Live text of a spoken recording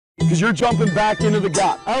because you're jumping back into the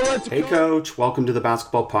gap. Hey coach, welcome to the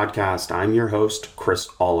Basketball Podcast. I'm your host, Chris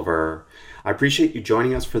Oliver. I appreciate you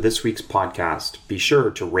joining us for this week's podcast. Be sure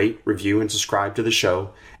to rate, review, and subscribe to the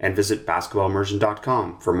show, and visit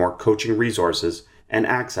basketballimmersion.com for more coaching resources and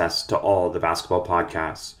access to all the basketball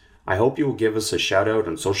podcasts. I hope you will give us a shout out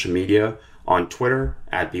on social media, on Twitter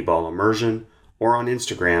at @BBallImmersion, or on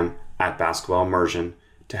Instagram at @BasketballImmersion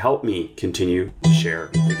to help me continue to share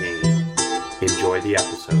the game. Enjoy the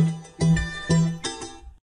episode.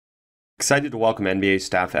 Excited to welcome NBA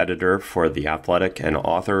staff editor for The Athletic and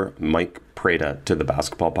author Mike Prada to the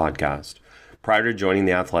Basketball Podcast. Prior to joining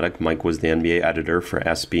The Athletic, Mike was the NBA editor for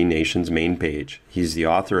SB Nation's main page. He's the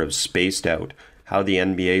author of Spaced Out, How the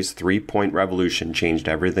NBA's Three-Point Revolution Changed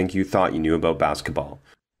Everything You Thought You Knew About Basketball.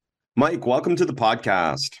 Mike, welcome to the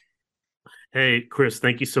podcast. Hey, Chris,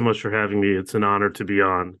 thank you so much for having me. It's an honor to be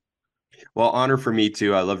on. Well, honor for me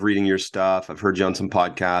too. I love reading your stuff. I've heard you on some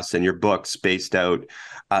podcasts, and your book, Spaced Out,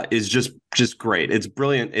 is just great. It's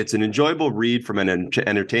brilliant. It's an enjoyable read from an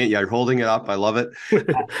entertainment. Yeah, you're holding it up. I love it.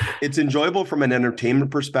 It's enjoyable from an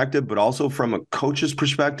entertainment perspective, but also from a coach's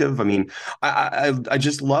perspective. I mean, I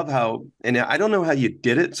just love how, and I don't know how you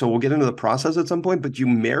did it, so we'll get into the process at some point, but you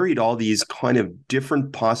married all these kind of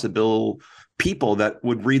different possible people that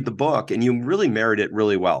would read the book, and you really married it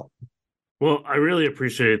really well. Well, I really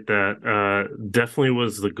appreciate that. Definitely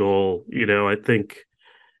was the goal. I think,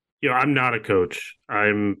 I'm not a coach.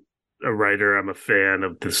 I'm a writer. I'm a fan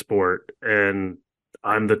of the sport. And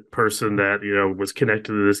I'm the person that, was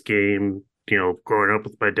connected to this game, growing up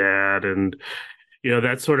with my dad. And,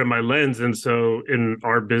 that's sort of my lens. And so in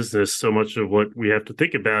our business, so much of what we have to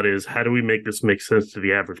think about is how do we make this make sense to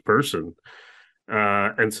the average person?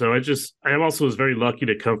 And so I also was very lucky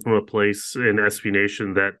to come from a place in SB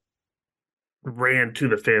Nation that ran to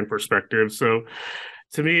the fan perspective. So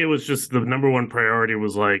to me, it was just the number one priority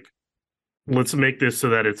was like, let's make this so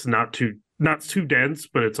that it's not too dense,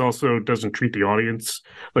 but it's also doesn't treat the audience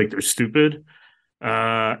like they're stupid.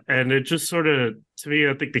 And it just sort of, to me,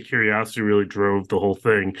 I think the curiosity really drove the whole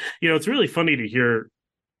thing. It's really funny to hear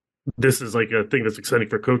this is like a thing that's exciting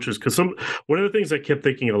for coaches, because one of the things I kept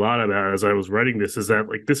thinking a lot about as I was writing this is that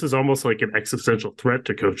like this is almost like an existential threat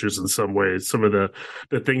to coaches in some ways, some of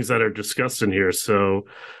the things that are discussed in here. So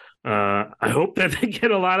I hope that they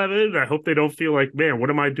get a lot of it. I hope they don't feel like, man,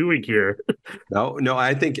 what am I doing here? No,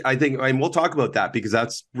 I think, and we'll talk about that, because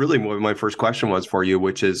that's really what my first question was for you,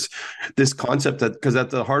 which is this concept that, because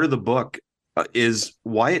at the heart of the book is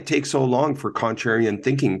why it takes so long for contrarian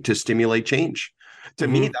thinking to stimulate change. To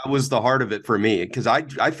me, that was the heart of it for me, because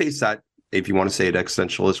I face that, if you want to say it,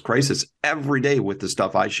 existentialist crisis every day with the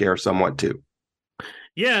stuff I share somewhat too.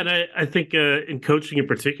 Yeah, and I think in coaching in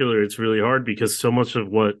particular, it's really hard because so much of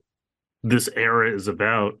what this era is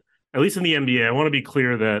about, at least in the NBA, I want to be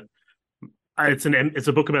clear that it's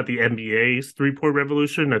a book about the NBA's three-point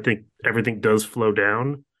revolution. I think everything does flow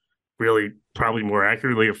down. Really, probably more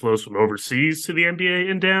accurately, it flows from overseas to the NBA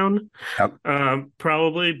and down,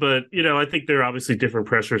 probably. But, I think there are obviously different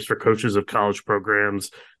pressures for coaches of college programs,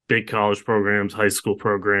 big college programs, high school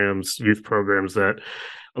programs, youth programs, that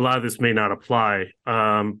a lot of this may not apply.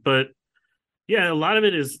 But, yeah, a lot of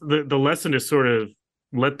it is the lesson is sort of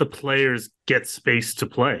let the players get space to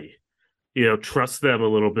play. Trust them a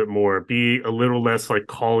little bit more, be a little less like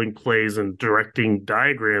calling plays and directing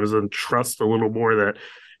diagrams, and trust a little more that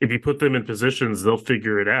if you put them in positions, they'll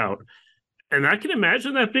figure it out. And I can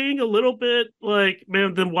imagine that being a little bit like,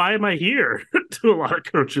 man, then why am I here to a lot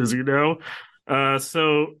of coaches,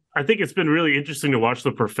 So I think it's been really interesting to watch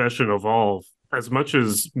the profession evolve as much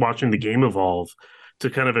as watching the game evolve, to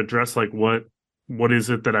kind of address like what is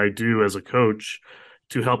it that I do as a coach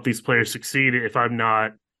to help these players succeed if I'm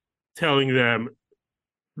not telling them,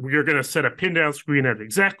 you're going to set a pin down screen at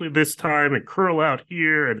exactly this time and curl out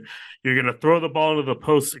here, and you're going to throw the ball into the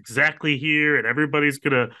post exactly here, and everybody's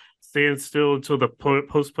going to stand still until the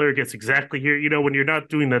post player gets exactly here. When you're not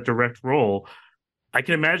doing that direct role, I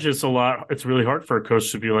can imagine it's really hard for a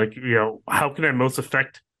coach to be like, how can I most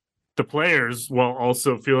affect the players while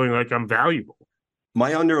also feeling like I'm valuable?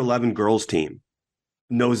 My under 11 girls team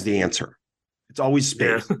knows the answer. It's always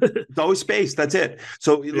space. Yeah. It's always space. That's it.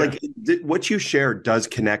 So what you share does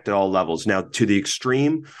connect at all levels. Now, to the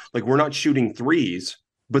extreme, like we're not shooting threes,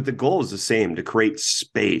 but the goal is the same, to create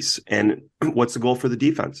space. And what's the goal for the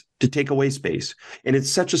defense? To take away space. And it's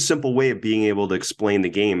such a simple way of being able to explain the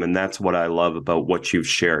game. And that's what I love about what you've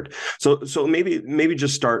shared. So maybe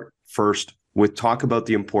just start first with talk about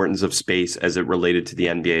the importance of space as it related to the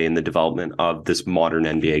NBA and the development of this modern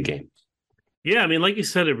NBA game. Yeah, I mean, like you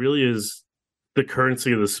said, it really is the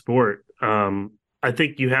currency of the sport. I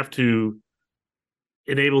think you have to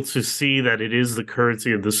and able to see that it is the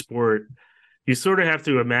currency of the sport, you sort of have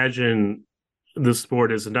to imagine the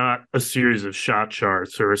sport is not a series of shot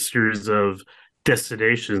charts or a series of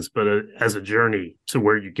destinations, but as a journey to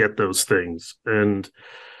where you get those things. And,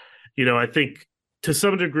 I think to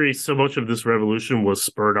some degree, so much of this revolution was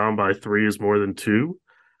spurred on by three is more than two.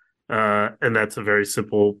 And that's a very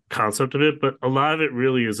simple concept of it. But a lot of it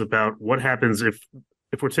really is about what happens if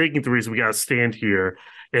we're taking threes, we got to stand here.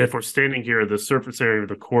 And if we're standing here, the surface area of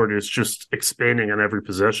the court is just expanding on every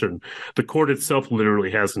possession. The court itself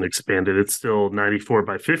literally hasn't expanded. It's still 94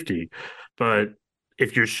 by 50. But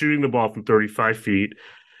if you're shooting the ball from 35 feet,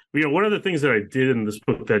 one of the things that I did in this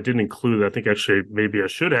book that I didn't include, I think actually maybe I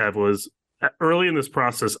should have, was early in this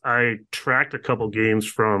process, I tracked a couple games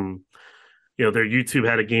from, their YouTube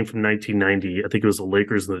had a game from 1990. I think it was the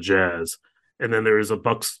Lakers and the Jazz. And then there was a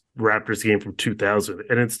Bucks Raptors game from 2000.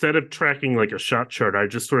 And instead of tracking like a shot chart, I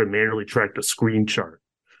just sort of manually tracked a screen chart.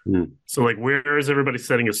 So like, where is everybody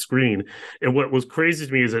setting a screen? And what was crazy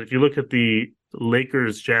to me is that if you look at the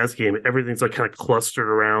Lakers Jazz game, everything's like kind of clustered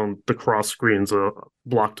around the cross screens,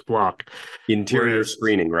 block to block. Interior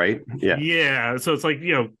screening, right? Yeah. Yeah. So it's like,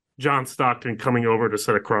 John Stockton coming over to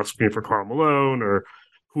set a cross screen for Karl Malone, or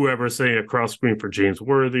whoever saying a cross screen for James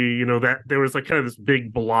Worthy, that there was like kind of this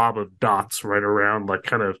big blob of dots right around like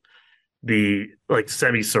kind of the like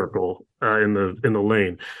semicircle in the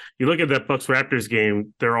lane. You look at that Bucks Raptors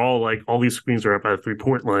game, they're all like, all these screens are up at a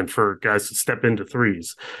 3-point line for guys to step into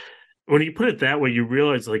threes. When you put it that way, you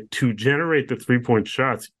realize like to generate the 3-point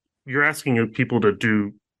shots, you're asking people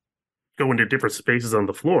to go into different spaces on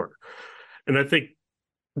the floor. And I think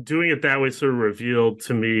doing it that way sort of revealed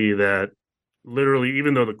to me that literally,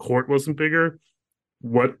 even though the court wasn't bigger,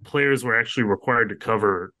 what players were actually required to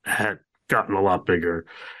cover had gotten a lot bigger.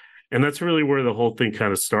 And that's really where the whole thing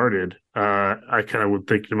kind of started. I kind of would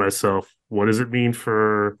think to myself, what does it mean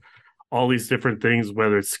for all these different things,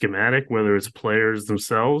 whether it's schematic, whether it's players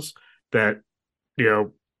themselves, that,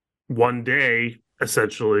 one day,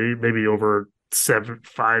 essentially, maybe over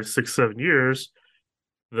 5, 6, 7 years,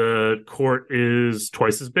 the court is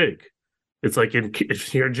twice as big. It's like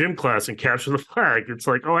if you're in gym class and capture the flag, it's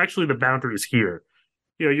like, oh, actually the boundary is here.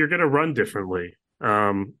 You're going to run differently.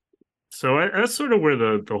 So that's sort of where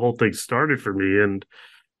the whole thing started for me. And,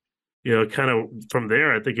 kind of from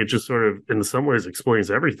there, I think it just sort of, in some ways, explains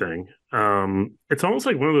everything. It's almost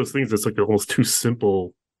like one of those things that's like almost too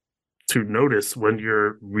simple to notice when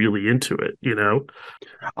you're really into it,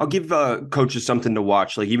 I'll give coaches something to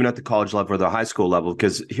watch, like even at the college level or the high school level,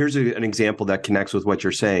 because here's an example that connects with what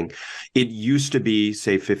you're saying. It used to be,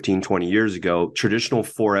 say, 15, 20 years ago, traditional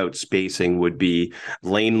 4-out spacing would be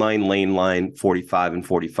lane line, 45 and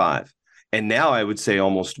 45. And now I would say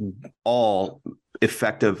almost all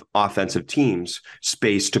effective offensive teams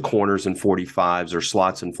space to corners and 45s or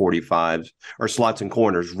slots and 45s or slots and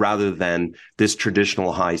corners rather than this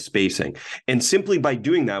traditional high spacing. And simply by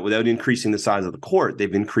doing that, without increasing the size of the court,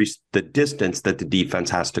 they've increased the distance that the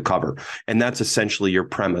defense has to cover. And that's essentially your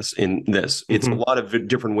premise in this. It's a lot of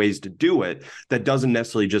different ways to do it that doesn't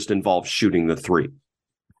necessarily just involve shooting the three.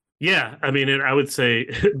 Yeah. I mean, I would say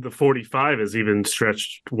the 45 is even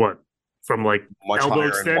stretched, from like much elbow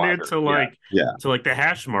extended to like to like the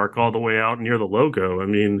hash mark all the way out near the logo. I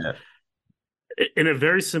mean, in a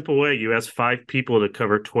very simple way, you ask 5 people to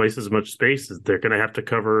cover twice as much space, they're going to have to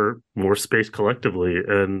cover more space collectively,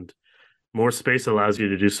 and more space allows you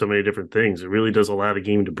to do so many different things. It really does allow the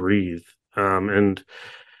game to breathe. And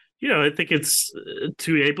I think it's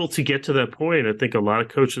to able to get to that point. I think a lot of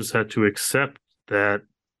coaches had to accept that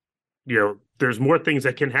there's more things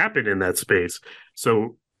that can happen in that space.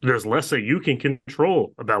 So there's less that you can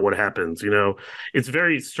control about what happens. It's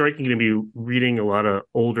very striking to me reading a lot of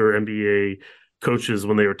older NBA coaches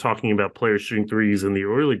when they were talking about players shooting threes in the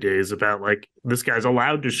early days about like, this guy's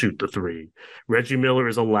allowed to shoot the three. Reggie Miller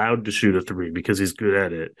is allowed to shoot a three because he's good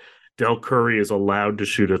at it. Del Curry is allowed to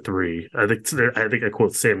shoot a three. I think I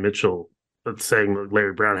quote Sam Mitchell saying that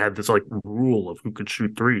Larry Brown had this like rule of who could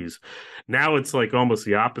shoot threes. Now it's like almost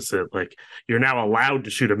the opposite. Like, you're now allowed to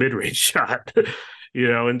shoot a mid-range shot.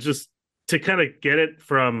 And just to kind of get it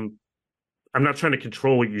from, I'm not trying to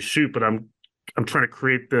control what you shoot, but I'm trying to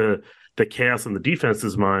create the chaos in the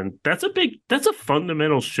defense's mind. That's a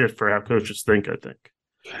fundamental shift for how coaches think, I think.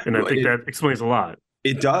 And I think that explains a lot.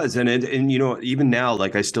 It does. And even now,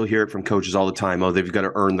 like I still hear it from coaches all the time. Oh, they've got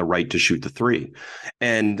to earn the right to shoot the three.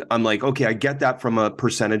 And I'm like, okay, I get that from a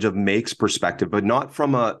percentage of makes perspective, but not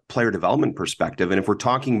from a player development perspective. And if we're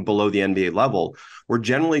talking below the NBA level, we're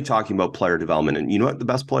generally talking about player development. And you know what? The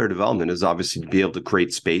best player development is obviously to be able to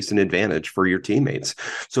create space and advantage for your teammates.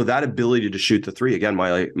 So that ability to shoot the three, again,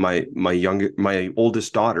 my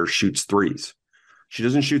oldest daughter shoots threes. She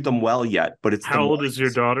doesn't shoot them well yet, but it's How old is your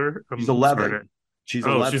daughter? She's 11. She's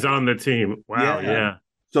Oh, 11. she's on the team. Wow. Yeah.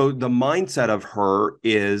 So the mindset of her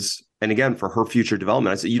is, and again, for her future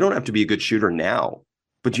development, I said, you don't have to be a good shooter now,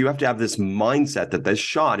 but you have to have this mindset that this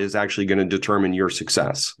shot is actually going to determine your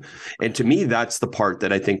success. And to me, that's the part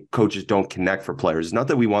that I think coaches don't connect for players. Not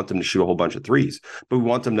that we want them to shoot a whole bunch of threes, but we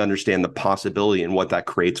want them to understand the possibility and what that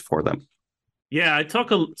creates for them. Yeah,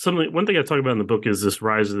 one thing I talk about in the book is this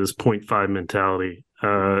rise of this 0.5 mentality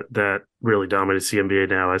that really dominates the NBA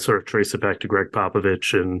now. I sort of trace it back to Greg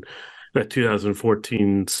Popovich and that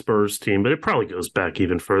 2014 Spurs team, but it probably goes back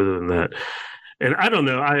even further than that. And I don't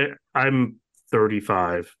know. I'm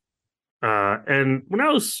 35. And when I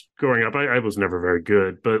was growing up, I was never very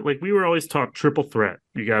good, but like we were always taught triple threat.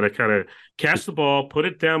 You got to kind of catch the ball, put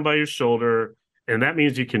it down by your shoulder, and that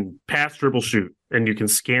means you can pass, dribble, shoot, and you can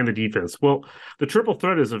scan the defense. Well, the triple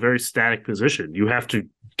threat is a very static position. You have to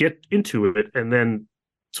get into it and then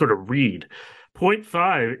sort of read.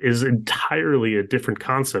 0.5 is entirely a different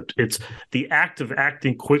concept. It's the act of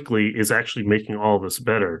acting quickly is actually making all this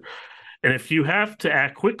better. And if you have to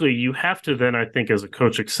act quickly, you have to then, I think, as a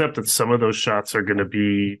coach, accept that some of those shots are going to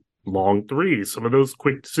be long threes. Some of those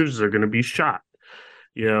quick decisions are going to be shot.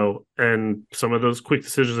 And some of those quick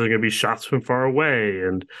decisions are going to be shots from far away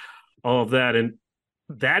and all of that. And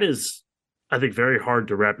that is, I think, very hard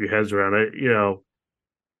to wrap your heads around.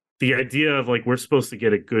 The idea of like, we're supposed to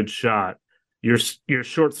get a good shot, you're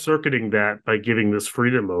short-circuiting that by giving this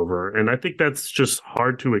freedom over. And I think that's just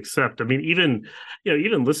hard to accept. I mean, even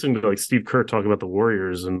listening to like Steve Kerr talk about the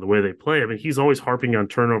Warriors and the way they play, I mean, he's always harping on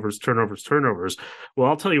turnovers. Well,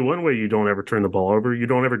 I'll tell you one way you don't ever turn the ball over, you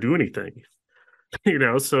don't ever do anything.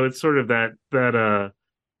 So it's sort of that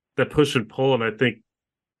push and pull. And I think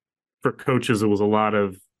for coaches, it was a lot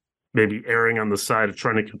of maybe erring on the side of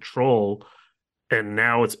trying to control. And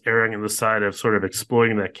now it's erring on the side of sort of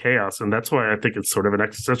exploiting that chaos. And that's why I think it's sort of an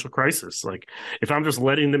existential crisis. Like, if I'm just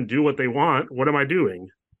letting them do what they want, what am I doing?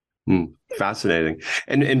 Fascinating.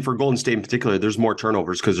 And for Golden State in particular, there's more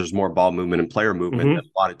turnovers because there's more ball movement and player movement than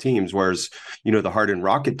a lot of teams. Whereas, the Harden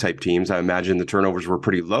Rocket type teams, I imagine the turnovers were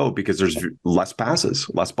pretty low because there's less passes,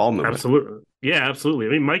 less ball movement. Absolutely. Yeah, absolutely. I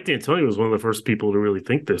mean, Mike D'Antoni was one of the first people to really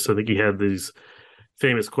think this. I think he had these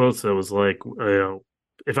famous quotes that was like,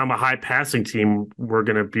 if I'm a high passing team,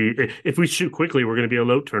 if we shoot quickly, we're going to be a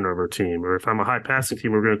low turnover team. Or if I'm a high passing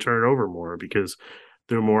team, we're going to turn it over more because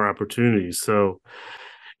there are more opportunities. So,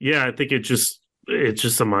 yeah, I think it's just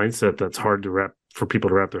a mindset that's hard for people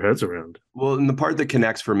to wrap their heads around. Well, and the part that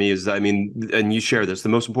connects for me is, I mean, and you share this, the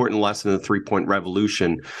most important lesson in the 3-point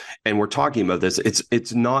revolution, and we're talking about this,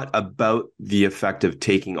 it's not about the effect of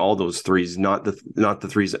taking all those threes, not the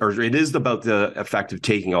threes, or it is about the effect of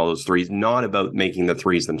taking all those threes, not about making the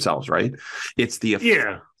threes themselves, right? It's the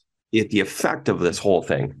effect. The effect of this whole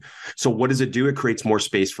thing. So what does it do? It creates more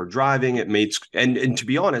space for driving. It makes, and to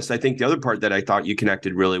be honest, I think the other part that I thought you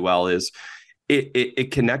connected really well is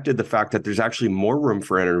it connected the fact that there's actually more room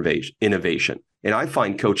for innovation. And I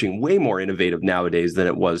find coaching way more innovative nowadays than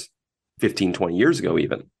it was 15, 20 years ago,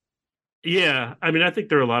 even. Yeah. I mean, I think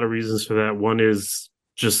there are a lot of reasons for that. One is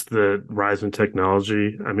just the rise in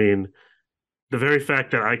technology. I mean, the very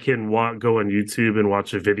fact that I can go on YouTube and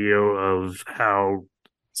watch a video of how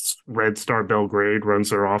Red Star Belgrade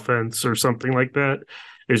runs their offense or something like that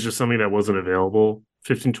is just something that wasn't available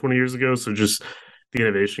 15, 20 years ago. So just the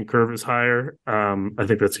innovation curve is higher. I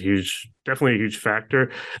think that's definitely a huge factor.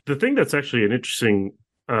 The thing that's actually an interesting,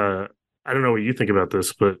 I don't know what you think about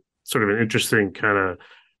this, but sort of an interesting kind of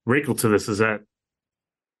wrinkle to this is that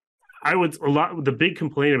the big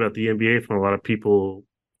complaint about the NBA from a lot of people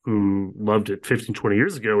who loved it 15, 20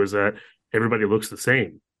 years ago is that everybody looks the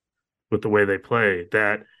same with the way they play,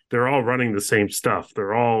 that they're all running the same stuff.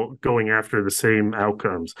 They're all going after the same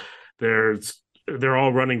outcomes. They're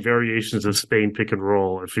all running variations of Spain pick and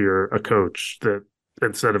roll if you're a coach that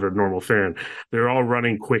instead of a normal fan. They're all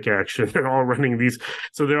running quick action. They're all running these.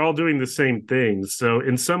 So they're all doing the same things. So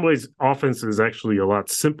in some ways, offense is actually a lot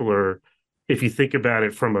simpler if you think about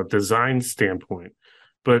it from a design standpoint.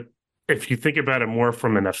 But if you think about it more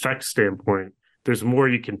from an effect standpoint, there's more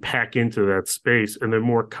you can pack into that space, and there are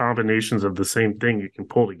more combinations of the same thing you can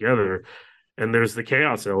pull together. And there's the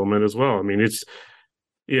chaos element as well. I mean, it's,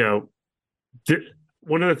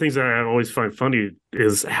 one of the things that I always find funny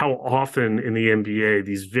is how often in the NBA,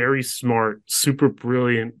 these very smart, super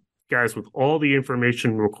brilliant guys with all the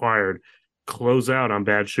information required close out on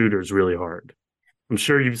bad shooters really hard. I'm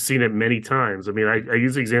sure you've seen it many times. I mean, I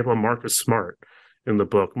use the example of Marcus Smart in the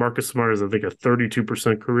book. Marcus Smart is, I think, a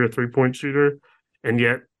 32% career three-point shooter, and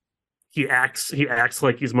yet he acts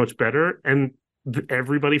like he's much better, and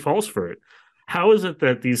everybody falls for it. How is it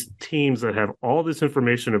that these teams that have all this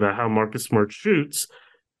information about how Marcus Smart shoots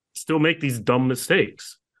still make these dumb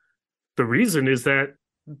mistakes? The reason is that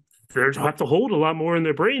they have to hold a lot more in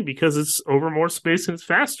their brain because it's over more space and it's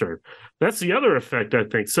faster. That's the other effect, I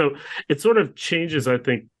think. So it sort of changes, I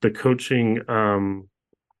think, the coaching,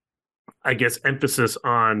 I guess, emphasis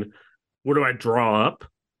on what do I draw up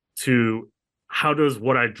to how does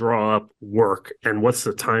what I draw up work and what's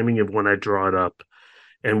the timing of when I draw it up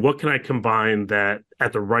and what can I combine that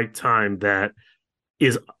at the right time that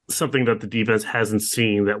is something that the defense hasn't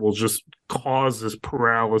seen that will just cause this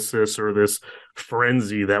paralysis or this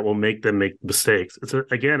frenzy that will make them make mistakes. It's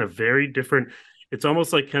again a very different. It's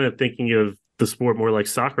almost like kind of thinking of the sport more like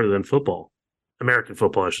soccer than football, American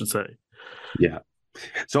football, I should say. Yeah.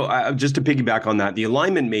 So just to piggyback on that, the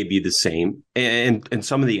alignment may be the same, and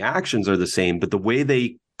some of the actions are the same, but the way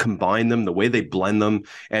they combine them, the way they blend them,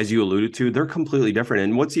 as you alluded to, they're completely different.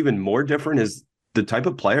 And what's even more different is the type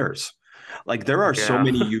of players. Like there are so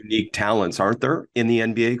many unique talents, aren't there, in the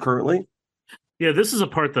NBA currently? Yeah, this is a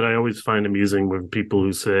part that I always find amusing when people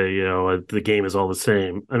who say, the game is all the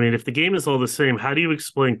same. I mean, if the game is all the same, how do you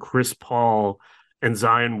explain Chris Paul and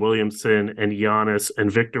Zion Williamson and Giannis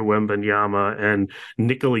and Victor Wembanyama and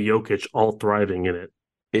Nikola Jokic all thriving in it?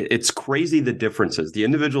 It's crazy, the differences. The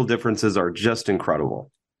individual differences are just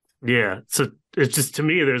incredible. Yeah, so it's just, to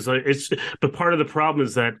me, but part of the problem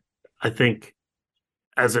is that I think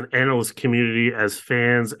as an analyst community, as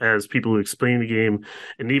fans, as people who explain the game,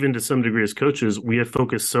 and even to some degree as coaches, we have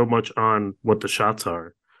focused so much on what the shots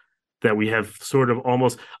are that we have sort of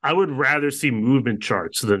almost, I would rather see movement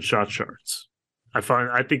charts than shot charts.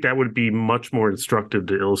 I think that would be much more instructive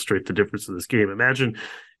to illustrate the difference in this game. Imagine,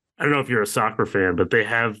 I don't know if you're a soccer fan, but they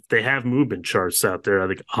have movement charts out there. I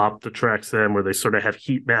think Opta tracks them where they sort of have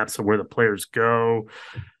heat maps of where the players go.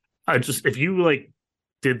 If you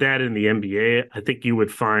did that in the NBA, I think you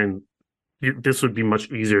would find this would be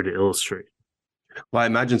much easier to illustrate. Well, I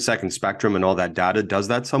imagine Second Spectrum and all that data does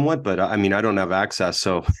that somewhat, but I mean, I don't have access,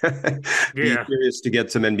 so be curious to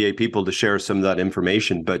get some NBA people to share some of that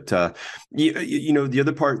information. But the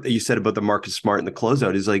other part that you said about the Marcus Smart and the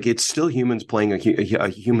closeout is it's still humans playing a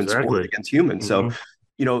human sport against humans. Mm-hmm.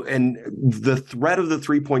 So and the threat of the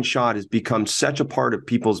 3-point shot has become such a part of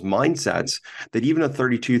people's mindsets that even a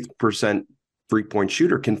 32% 3-point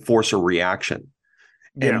shooter can force a reaction.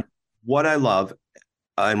 Yeah. And what I love,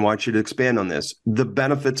 I want you to expand on this, the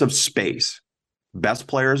benefits of space. Best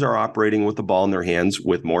players are operating with the ball in their hands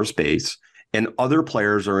with more space, and other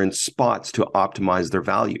players are in spots to optimize their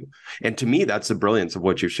value. And to me, that's the brilliance of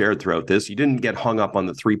what you shared throughout this. You didn't get hung up on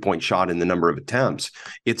the 3-point shot and the number of attempts.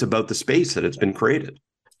 It's about the space that it's been created.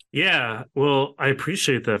 Yeah, well, I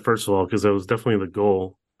appreciate that, first of all, because that was definitely the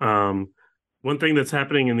goal. One thing that's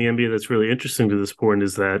happening in the NBA that's really interesting to this point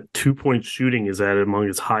is that 2-point shooting is at among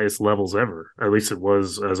its highest levels ever. At least it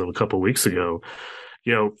was as of a couple of weeks ago.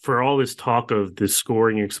 For all this talk of this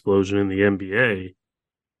scoring explosion in the NBA,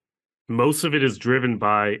 most of it is driven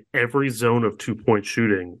by every zone of 2-point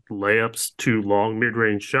shooting. Layups to long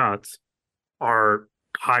mid-range shots are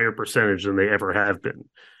higher percentage than they ever have been.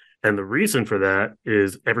 And the reason for that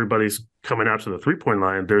is everybody's coming out to the 3-point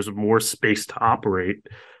line. There's more space to operate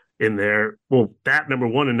in there. Well, that number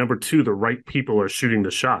one, and number two, the right people are shooting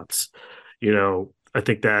the shots. I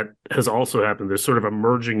think that has also happened. There's sort of a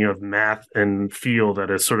merging of math and feel that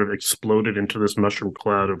has sort of exploded into this mushroom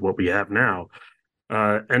cloud of what we have now.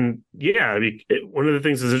 One of the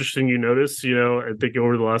things that's interesting you notice, I think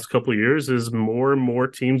over the last couple of years is more and more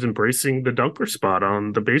teams embracing the dunker spot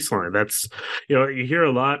on the baseline. That's, you hear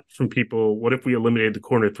a lot from people, what if we eliminated the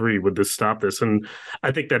corner three? Would this stop this? And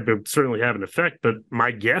I think that would certainly have an effect. But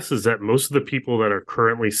my guess is that most of the people that are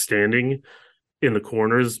currently standing in the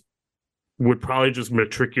corners would probably just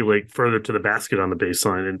matriculate further to the basket on the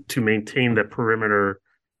baseline and to maintain that perimeter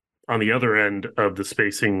on the other end of the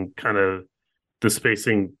spacing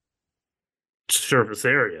surface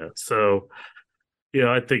area. So,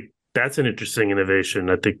 I think that's an interesting innovation.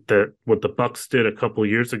 I think that what the Bucks did a couple of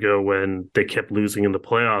years ago when they kept losing in the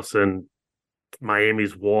playoffs and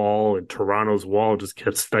Miami's wall and Toronto's wall just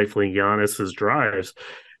kept stifling Giannis's drives,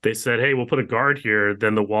 they said, hey, we'll put a guard here,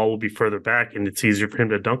 then the wall will be further back and it's easier for him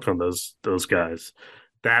to dunk on those guys.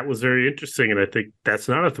 That was very interesting, and I think that's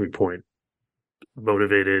not a 3-point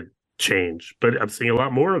motivated change. But I'm seeing a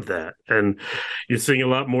lot more of that. And you're seeing a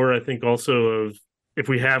lot more, I think, also of if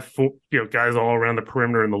we have guys all around the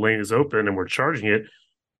perimeter and the lane is open and we're charging it,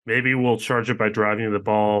 maybe we'll charge it by driving the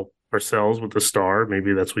ball ourselves with the star.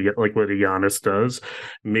 Maybe that's what Giannis does.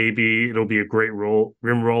 Maybe it'll be a great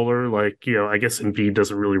rim roller. Like, I guess Embiid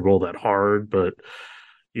doesn't really roll that hard, but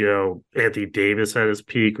Anthony Davis at his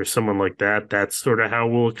peak or someone like that. That's sort of how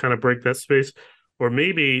we'll kind of break that space. Or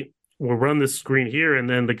maybe we'll run this screen here and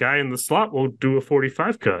then the guy in the slot will do a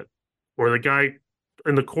 45 cut, or the guy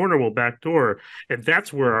in the corner will backdoor, and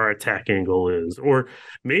that's where our attack angle is. Or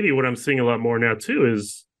maybe what I'm seeing a lot more now too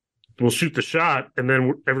is we'll shoot the shot and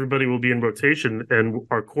then everybody will be in rotation and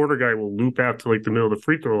our corner guy will loop out to like the middle of the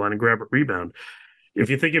free throw line and grab a rebound. If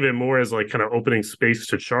you think of it more as like kind of opening space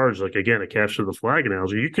to charge, like again, a capture the flag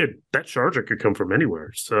analogy, that charger could come from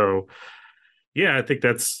anywhere. So yeah, I think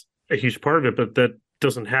that's a huge part of it, but that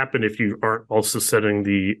doesn't happen if you aren't also setting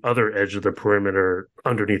the other edge of the perimeter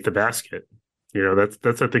underneath the basket.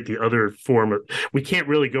 That's I think the other form of, we can't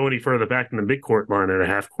really go any further back in the midcourt line at a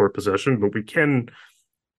half court possession, but we can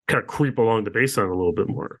kind of creep along the baseline a little bit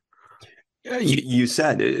more. You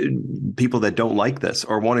said people that don't like this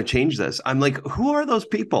or want to change this. I'm like, who are those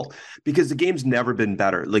people? Because the game's never been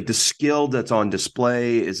better. Like the skill that's on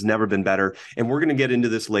display has never been better. And we're going to get into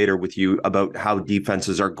this later with you about how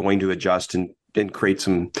defenses are going to adjust and create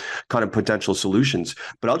some kind of potential solutions.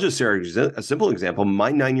 But I'll just share a simple example.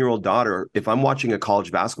 My 9-year-old daughter, if I'm watching a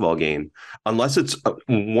college basketball game, unless it's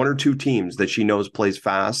one or two teams that she knows plays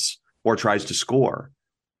fast or tries to score,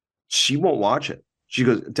 she won't watch it. She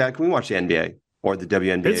goes, Dad, can we watch the NBA or the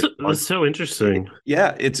WNBA? It's so interesting.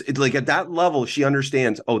 Yeah, it's like at that level, she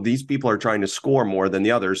understands, these people are trying to score more than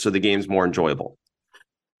the others, so the game's more enjoyable.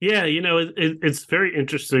 Yeah, it's very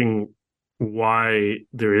interesting why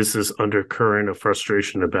there is this undercurrent of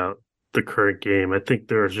frustration about the current game. I think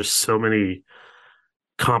there are just so many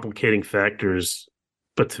complicating factors.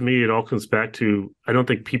 But to me, it all comes back to, I don't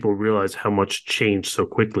think people realize how much changed so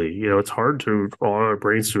quickly. It's hard for all our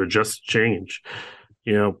brains to adjust to change.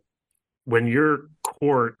 When your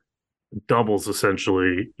court doubles,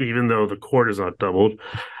 essentially, even though the court is not doubled,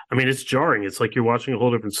 I mean, it's jarring. It's like you're watching a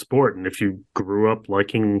whole different sport. And if you grew up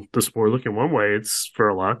liking the sport looking one way, it's, for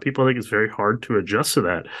a lot of people, I think it's very hard to adjust to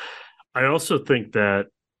that. I also think that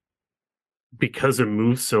because it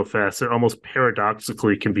moves so fast, it almost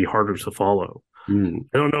paradoxically can be harder to follow. I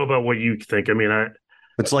don't know about what you think. I mean,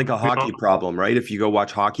 it's like a hockey problem, right? If you go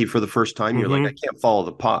watch hockey for the first time, you're like, I can't follow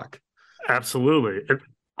the puck. Absolutely.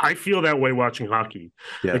 I feel that way watching hockey.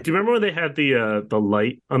 Yeah. Like, do you remember when they had the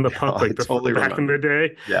light on the puck, like back in the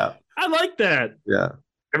day? Yeah. I like that. Yeah.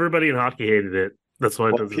 Everybody in hockey hated it. That's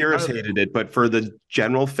why purists hated it, but for the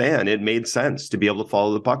general fan, it made sense to be able to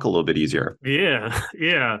follow the puck a little bit easier. Yeah.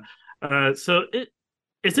 Yeah. So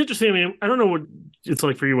it's interesting. I mean, I don't know what it's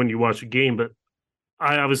like for you when you watch a game, but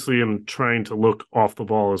I obviously am trying to look off the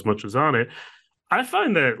ball as much as on it. I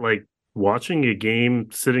find that like watching a game,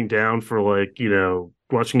 sitting down for like,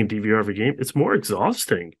 watching a DVR of a game, it's more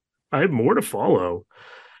exhausting. I have more to follow,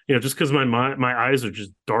 just because my eyes are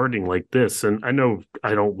just darting like this. And I know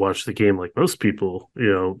I don't watch the game like most people.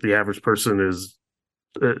 The average person is,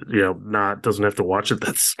 doesn't have to watch it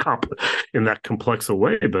in that complex a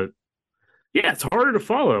way, but yeah, it's harder to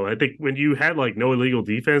follow. I think when you had like no illegal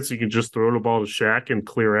defense, you can just throw the ball to Shaq and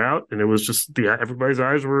clear out, and it was just everybody's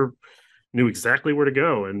eyes knew exactly where to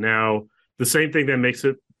go. And now the same thing that makes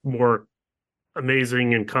it more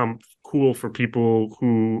amazing and cool for people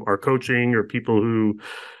who are coaching or people who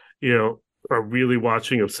are really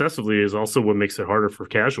watching obsessively is also what makes it harder for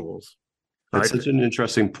casuals. That's such an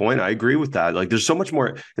interesting point. I agree with that. Like there's so much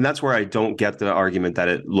more, and that's where I don't get the argument that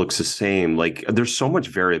it looks the same. Like there's so much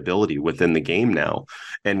variability within the game now.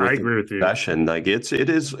 And I agree with you. Like it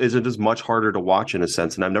is much harder to watch in a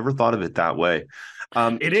sense. And I've never thought of it that way.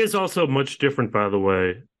 It is also much different, by the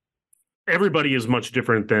way. Everybody is much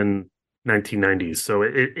different than 1990s. So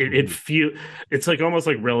it's like almost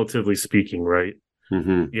like relatively speaking, right?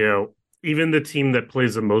 Mm-hmm. Even the team that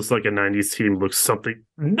plays the most like a 90s team looks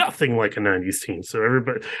nothing like a 90s team. So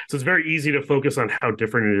it's very easy to focus on how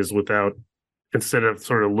different it is instead of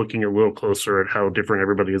sort of looking a little closer at how different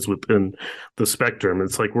everybody is within the spectrum.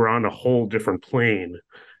 It's like we're on a whole different plane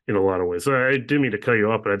in a lot of ways. So I didn't mean to cut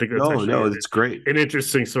you off, but I think that's it's great. An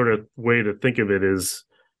interesting sort of way to think of it is,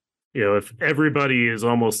 if everybody is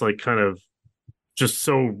almost like kind of just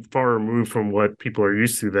so far removed from what people are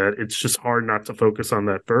used to, that it's just hard not to focus on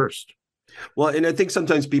that first. Well, and I think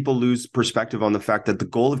sometimes people lose perspective on the fact that the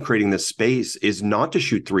goal of creating this space is not to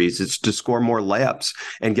shoot threes, it's to score more layups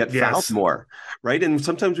and get fouled Yes. more, right? And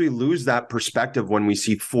sometimes we lose that perspective when we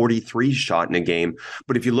see 43 shot in a game.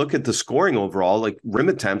 But if you look at the scoring overall, like rim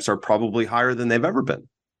attempts are probably higher than they've ever been.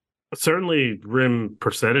 Certainly rim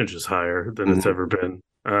percentage is higher than it's ever been.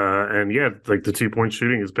 And yeah, like the 2-point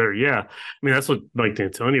shooting is better. Yeah. I mean, that's what Mike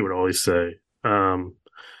D'Antoni would always say.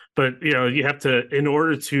 But, you have to, in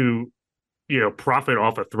order to, profit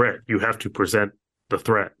off a threat, you have to present the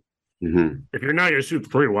threat. If you're not going to shoot the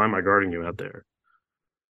three, why am I guarding you out there?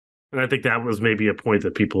 And I think that was maybe a point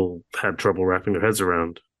that people had trouble wrapping their heads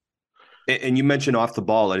around. And you mentioned off the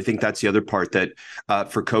ball. I think that's the other part that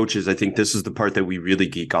for coaches, I think this is the part that we really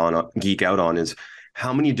geek out on is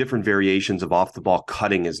how many different variations of off the ball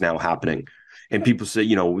cutting is now happening. And people say,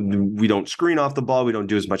 we don't screen off the ball. We don't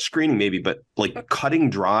do as much screening maybe, but like cutting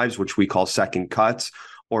drives, which we call second cuts,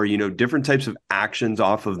 or, different types of actions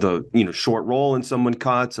off of the, short roll and someone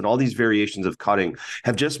cuts, and all these variations of cutting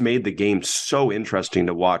have just made the game so interesting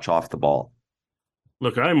to watch off the ball.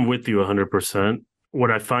 Look, I'm with you 100%.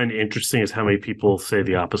 What I find interesting is how many people say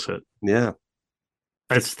the opposite. Yeah.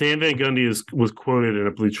 As Stan Van Gundy was quoted in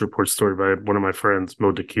a Bleacher Report story by one of my friends,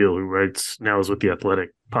 Mo DeKeel, who now is with The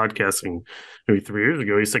Athletic podcasting maybe 3 years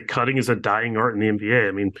ago. He said cutting is a dying art in the NBA.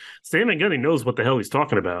 I mean, Stan Van Gundy knows what the hell he's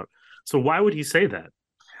talking about. So why would he say that?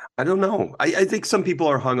 I don't know. I think some people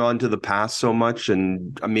are hung on to the past so much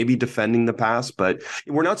and maybe defending the past, but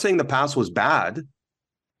we're not saying the past was bad.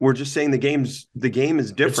 We're just saying the game is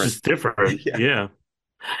different. It's just different. Yeah.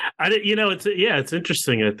 It's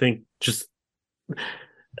interesting. I think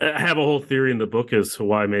I have a whole theory in the book as to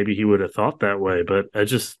why maybe he would have thought that way, but I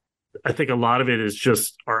think a lot of it is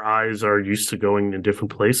just our eyes are used to going in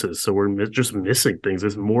different places, so we're just missing things.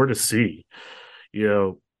 There's more to see.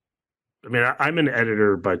 I mean, I'm an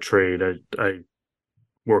editor by trade. I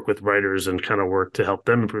work with writers and kind of work to help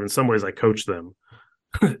them improve. In some ways, I coach them.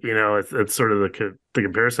 It's sort of the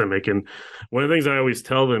comparison I'm making. One of the things I always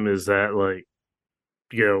tell them is that, like,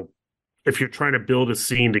 if you're trying to build a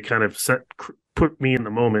scene to kind of put me in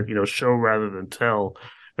the moment, show rather than tell,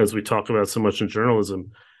 as we talk about so much in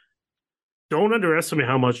journalism, don't underestimate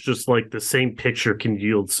how much just like the same picture can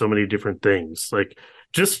yield so many different things. Like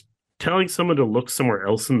just telling someone to look somewhere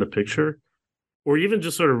else in the picture, or even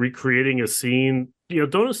just sort of recreating a scene,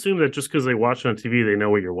 don't assume that just because they watch it on TV, they know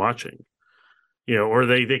what you're watching, or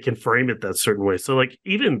they can frame it that certain way. So like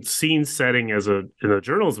even scene setting in a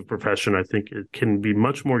journalism profession, I think it can be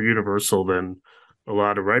much more universal than a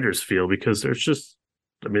lot of writers feel, because there's just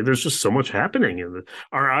so much happening in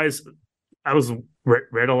our eyes. I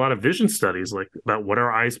read a lot of vision studies like about what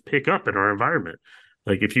our eyes pick up in our environment.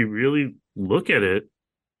 Like if you really look at it,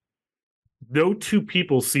 no two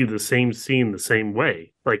people see the same scene the same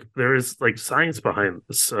way. Like there is like science behind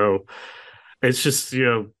this. So it's just,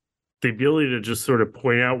 the ability to just sort of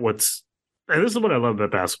point out and this is what I love about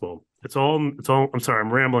basketball. It's all, I'm sorry,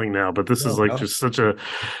 I'm rambling now, but this is just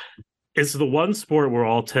it's the one sport where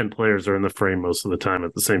all 10 players are in the frame most of the time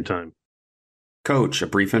at the same time. Coach, a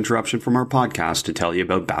brief interruption from our podcast to tell you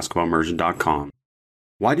about basketballimmersion.com.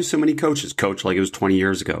 Why do so many coaches coach like it was 20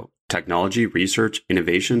 years ago? Technology, research,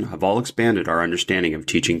 innovation have all expanded our understanding of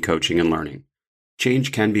teaching, coaching, and learning.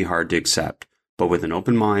 Change can be hard to accept, but with an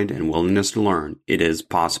open mind and willingness to learn, it is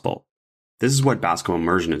possible. This is what Basketball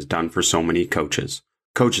Immersion has done for so many coaches.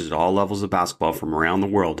 Coaches at all levels of basketball from around the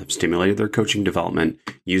world have stimulated their coaching development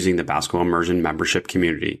using the Basketball Immersion membership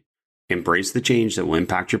community. Embrace the change that will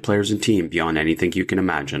impact your players and team beyond anything you can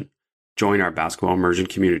imagine. Join our Basketball Immersion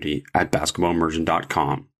community at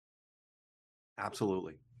basketballimmersion.com.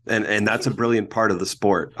 Absolutely. And that's a brilliant part of the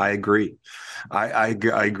sport. I agree. I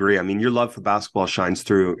agree. I mean, your love for basketball shines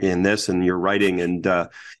through in this and your writing. And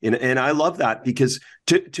I love that because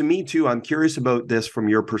to me too, I'm curious about this from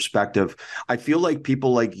your perspective. I feel like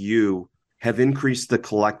people like you have increased the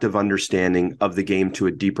collective understanding of the game to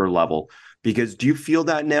a deeper level. Because do you feel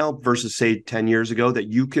that now versus say 10 years ago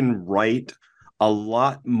that you can write a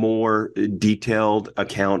lot more detailed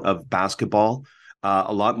account of basketball,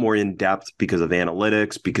 a lot more in depth because of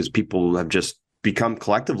analytics, because people have just become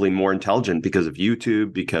collectively more intelligent because of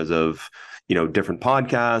YouTube, because of, different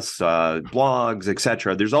podcasts, blogs,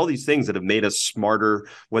 etc. There's all these things that have made us smarter,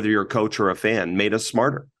 whether you're a coach or a fan, made us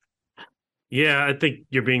smarter. Yeah, I think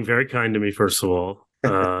you're being very kind to me, first of all.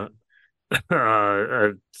 Just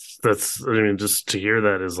to hear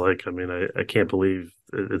that is like, I can't believe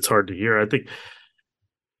it's hard to hear. I think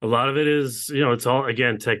a lot of it is, it's all,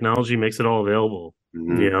 again, technology makes it all available.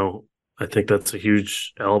 Mm-hmm. I think that's a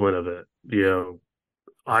huge element of it.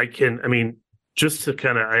 Just to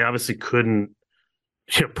I obviously couldn't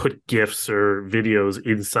put GIFs or videos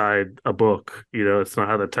inside a book. It's not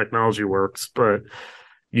how the technology works, but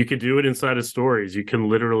you can do it inside of stories. You can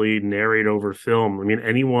literally narrate over film. I mean,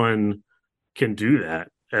 anyone can do that.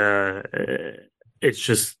 It's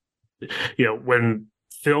just, when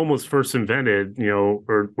film was first invented,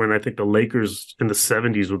 or when I think the Lakers in the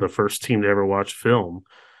 70s were the first team to ever watch film,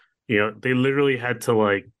 they literally had to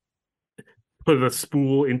like put a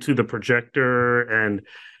spool into the projector, and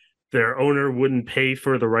their owner wouldn't pay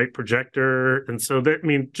for the right projector. And so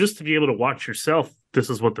just to be able to watch yourself, this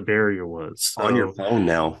is what the barrier was. So on your phone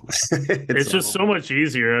now. it's just so much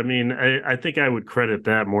easier. I mean, I think I would credit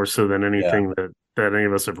that more so than anything that any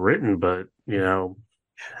of us have written, but the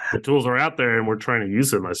tools are out there and we're trying to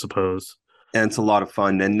use them, I suppose. And it's a lot of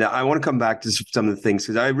fun. And I want to come back to some of the things,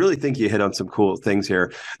 because I really think you hit on some cool things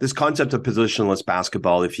here. This concept of positionless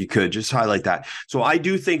basketball, if you could just highlight that. So I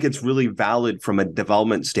do think it's really valid from a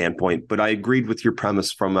development standpoint, but I agreed with your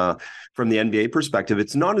premise from the NBA perspective.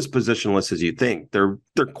 It's not as positionless as you think. They're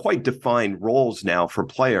quite defined roles now for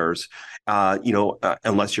players,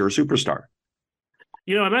 unless you're a superstar.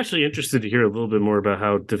 I'm actually interested to hear a little bit more about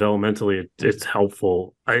how developmentally it's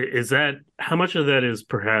helpful. How much of that is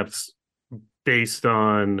perhaps based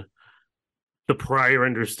on the prior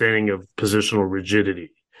understanding of positional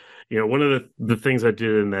rigidity? One of the things I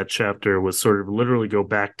did in that chapter was sort of literally go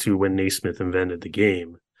back to when Naismith invented the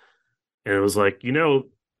game. And it was like,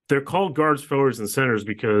 they're called guards, forwards, and centers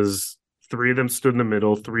because 3 of them stood in the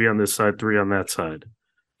middle, 3 on this side, 3 on that side.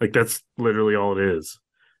 Like, that's literally all it is.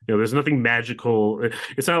 There's nothing magical.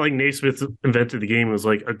 It's not like Naismith invented the game. It was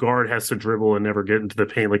like a guard has to dribble and never get into the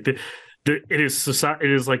paint. Like it is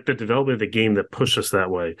like the development of the game that pushed us that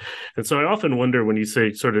way. And so I often wonder when you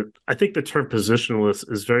say I think the term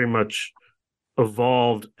positionless is very much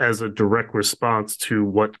evolved as a direct response to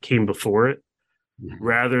what came before it,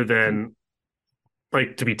 rather than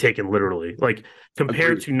like to be taken literally. Like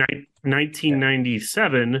compared to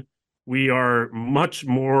 1997, we are much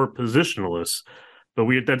more positionless. But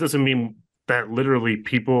that doesn't mean that literally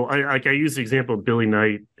people. I use the example of Billy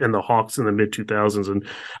Knight and the Hawks in the mid 2000s, and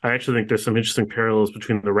I actually think there's some interesting parallels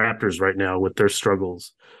between the Raptors right now with their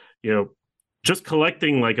struggles. Just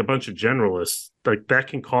collecting like a bunch of generalists, like that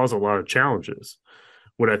can cause a lot of challenges.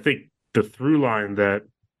 What I think the through line that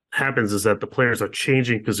happens is that the players are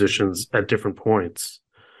changing positions at different points.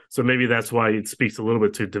 So maybe that's why it speaks a little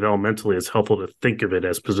bit to developmentally. It's helpful to think of it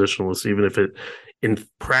as positionless, even if it in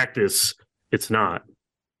practice it's not.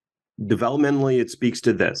 Developmentally, it speaks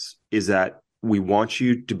to this, is that we want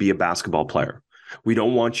you to be a basketball player. We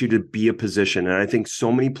don't want you to be a position. And I think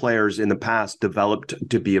so many players in the past developed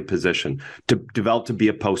to be a position, to develop to be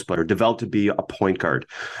a post player, develop to be a point guard,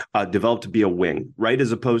 develop to be a wing, right?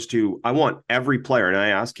 As opposed to, I want every player. And I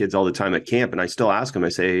ask kids all the time at camp, and I still ask them, I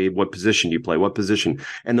say, hey, what position do you play? What position?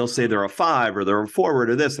 And they'll say they're a 5 or they're a forward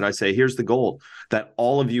or this. And I say, here's the goal, that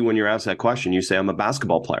all of you, when you're asked that question, you say, I'm a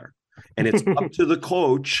basketball player. And it's up to the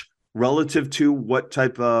coach relative to what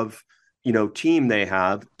type of team they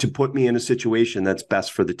have to put me in a situation that's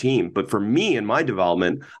best for the team. But for me in my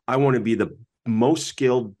development, I want to be the most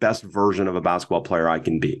skilled, best version of a basketball player I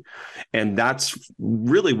can be. And that's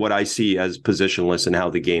really what I see as positionless and how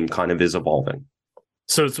the game kind of is evolving.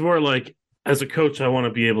 So it's more like, as a coach, I want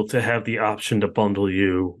to be able to have the option to bundle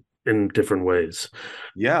you in different ways.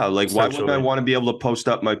 Yeah. Like, why wouldn't I want to be able to post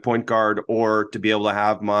up my point guard, or to be able to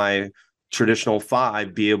have my traditional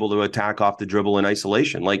 5 be able to attack off the dribble in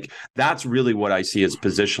isolation? Like, that's really what I see as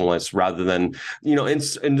positionless, rather than, in to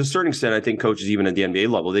a certain extent, I think coaches, even at the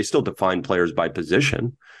NBA level, they still define players by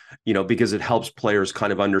position, because it helps players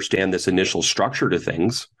kind of understand this initial structure to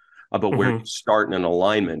things about where you start in an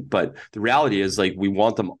alignment. But the reality is, like, we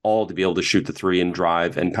want them all to be able to shoot the 3 and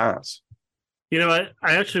drive and pass. I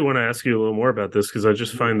actually want to ask you a little more about this, because I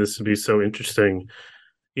just find this to be so interesting.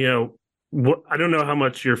 I don't know how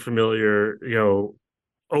much you're familiar,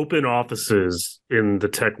 open offices in the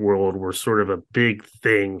tech world were sort of a big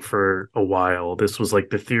thing for a while. This was like,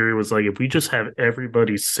 the theory was like, if we just have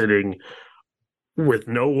everybody sitting with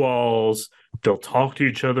no walls, they'll talk to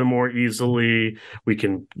each other more easily. We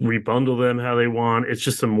can rebundle them how they want. It's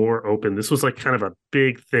just a more open. This was like kind of a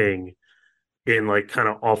big thing in like kind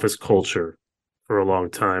of office culture for a long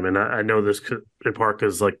time. And I know this in part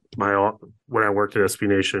because like when I worked at SB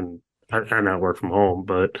Nation, I now work from home,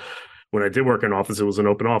 but when I did work in office, it was an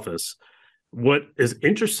open office. What is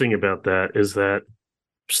interesting about that is that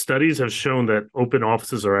studies have shown that open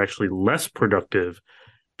offices are actually less productive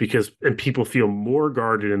and people feel more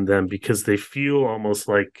guarded in them, because they feel almost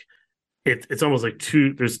like it's almost like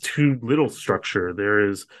there's too little structure. There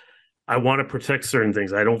is, I want to protect certain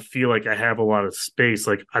things. I don't feel like I have a lot of space.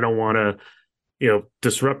 Like, I don't want to,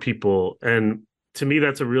 disrupt people. And to me,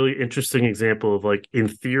 that's a really interesting example of, like, in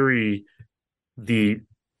theory, the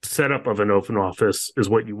setup of an open office is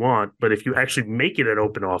what you want, but if you actually make it an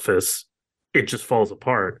open office, it just falls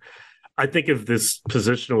apart. I think of this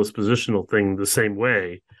positional thing the same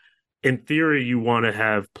way. In theory, you want to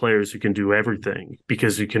have players who can do everything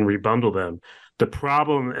because you can rebundle them. The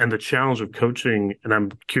problem and the challenge of coaching, and I'm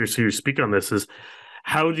curious to hear you speak on this, is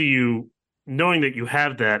how do you, knowing that you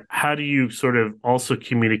have that, how do you sort of also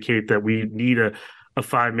communicate that we need a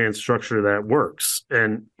five-man structure that works?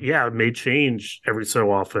 And yeah, it may change every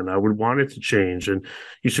so often. I would want it to change, and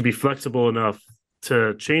you should be flexible enough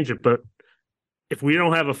to change it. But if we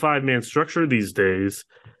don't have a five-man structure these days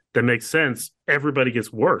that makes sense, everybody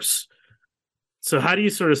gets worse. So how do you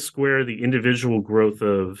sort of square the individual growth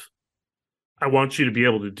of, I want you to be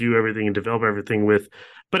able to do everything and develop everything with,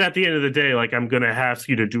 but at the end of the day, like, I'm going to ask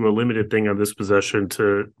you to do a limited thing on this possession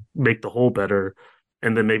to make the whole better.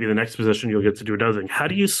 And then maybe the next possession you'll get to do another thing. How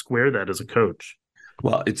do you square that as a coach?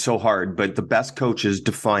 Well, it's so hard, but the best coaches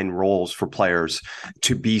define roles for players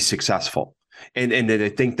to be successful. And I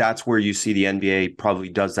think that's where you see the NBA probably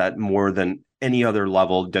does that more than any other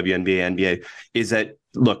level, WNBA, NBA, is that,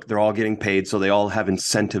 look, they're all getting paid, so they all have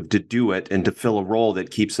incentive to do it and to fill a role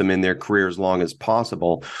that keeps them in their career as long as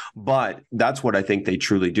possible. But that's what I think they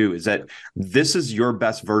truly do, is that this is your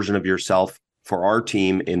best version of yourself for our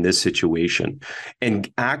team in this situation. And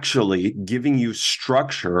actually giving you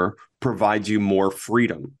structure provides you more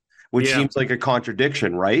freedom, which seems like a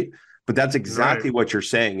contradiction, right? But that's exactly what you're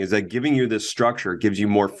saying, is that giving you this structure gives you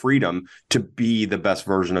more freedom to be the best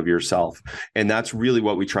version of yourself. And that's really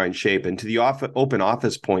what we try and shape. And to the open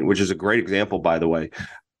office point, which is a great example, by the way,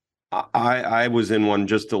 I was in one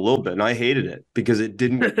just a little bit and I hated it because I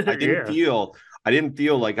didn't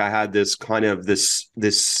feel like I had this kind of this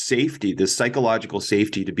safety, this psychological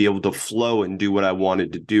safety to be able to flow and do what I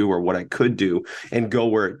wanted to do or what I could do and go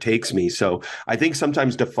where it takes me. So I think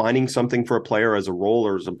sometimes defining something for a player as a role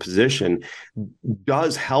or as a position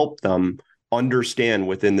does help them understand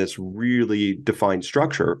within this really defined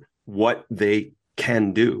structure what they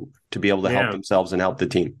can do to be able to help themselves and help the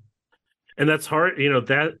team. And that's hard,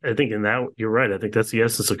 that, I think, in that, you're right. I think that's the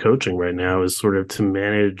essence of coaching right now, is sort of to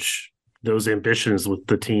manage those ambitions with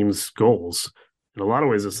the team's goals. In a lot of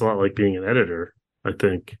ways, it's a lot like being an editor, I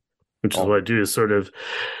think, which is what I do, is sort of,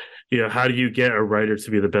 how do you get a writer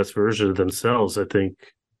to be the best version of themselves? I think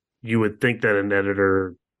you would think that an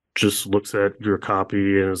editor just looks at your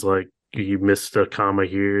copy and is like, you missed a comma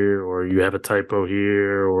here, or you have a typo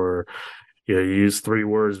here, or you use 3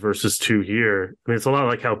 words versus 2 here. I mean, it's a lot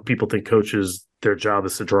like how people think coaches, their job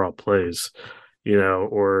is to draw up plays,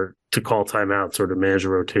 or to call timeouts or to manage a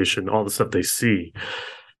rotation, all the stuff they see.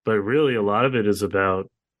 But really, a lot of it is about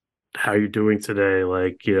how you're doing today.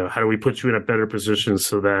 Like, how do we put you in a better position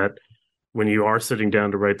so that when you are sitting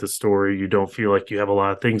down to write the story, you don't feel like you have a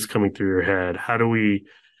lot of things coming through your head? How do we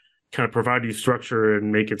kind of provide you structure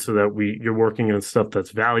and make it so that you're working on stuff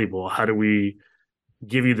that's valuable? How do we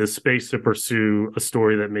give you the space to pursue a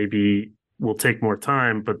story that maybe will take more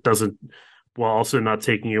time, but doesn't, while also not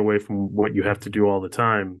taking you away from what you have to do all the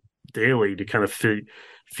time daily to kind of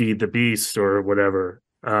feed the beast or whatever,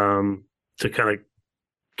 to kind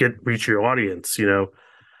of reach your audience?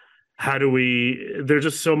 How do there's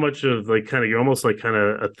just so much of, like, kind of, you're almost like kind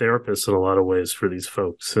of a therapist in a lot of ways for these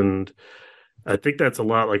folks. And I think that's a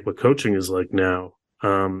lot like what coaching is like now.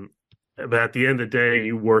 But at the end of the day,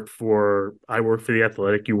 I work for The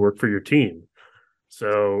Athletic, you work for your team.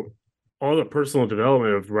 So all the personal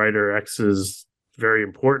development of writer X is very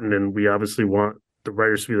important, and we obviously want the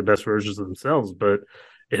writers to be the best versions of themselves, but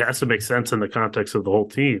it has to make sense in the context of the whole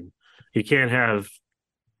team. You can't have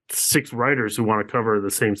 6 writers who want to cover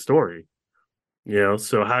the same story.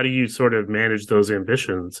 So how do you sort of manage those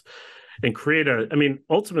ambitions and create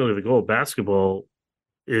ultimately the goal of basketball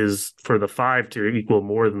is for the 5 to equal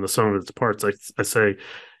more than the sum of its parts. I say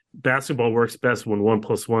basketball works best when 1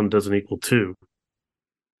 + 1 doesn't equal 2.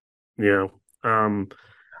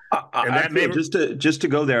 Just to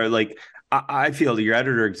go there, like, I feel your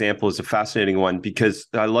editor example is a fascinating one because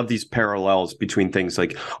I love these parallels between things.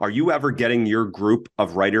 Like, are you ever getting your group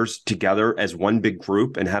of writers together as one big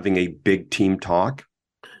group and having a big team talk?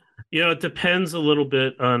 It depends a little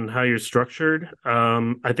bit on how you're structured.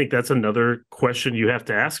 I think that's another question you have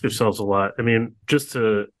to ask yourselves a lot.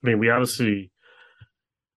 We obviously,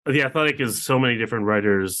 The Athletic is so many different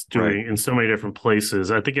writers doing in so many different places.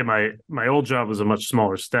 I think in my old job was a much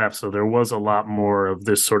smaller staff, so there was a lot more of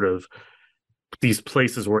this sort of these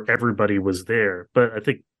places where everybody was there. But I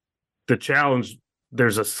think the challenge,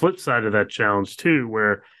 there's a flip side of that challenge too,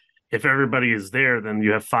 where if everybody is there, then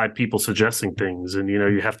you have 5 people suggesting things, and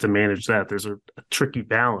you have to manage that. There's a tricky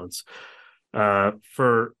balance. But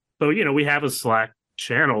we have a Slack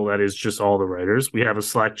channel that is just all the writers. We have a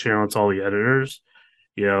Slack channel, it's all the editors.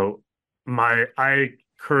 I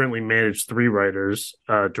currently manage 3 writers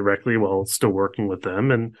directly while still working with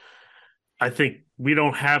them, and I think we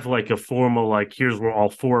don't have like a formal here's where all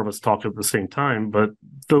 4 of us talk at the same time, but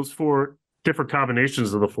those 4 different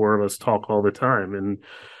combinations of the 4 of us talk all the time, and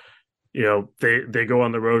they go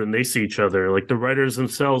on the road and they see each other. Like the writers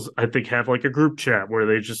themselves, I think, have like a group chat where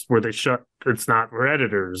they shut. It's not for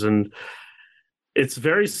editors, and it's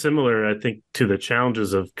very similar, I think, to the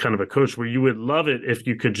challenges of kind of a coach, where you would love it if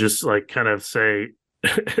you could just like kind of say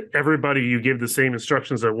everybody, you give the same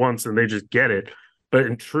instructions at once and they just get it. But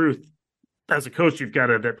in truth, as a coach, you've got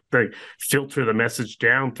to filter the message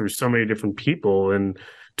down through so many different people and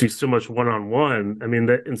do so much one-on-one. I mean,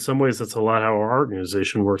 that in some ways, that's a lot how our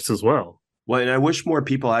organization works as well. Well, and I wish more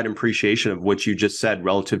people had appreciation of what you just said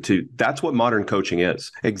relative to that's what modern coaching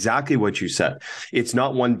is. Exactly what you said. It's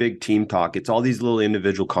not one big team talk. It's all these little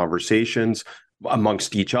individual conversations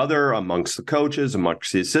amongst each other, amongst the coaches,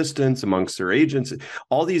 amongst the assistants, amongst their agents.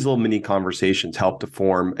 All these little mini conversations help to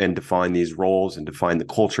form and define these roles and define the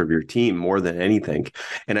culture of your team more than anything.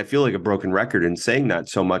 And I feel like a broken record in saying that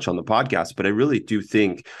so much on the podcast, but I really do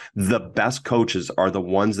think the best coaches are the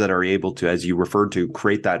ones that are able to, as you referred to,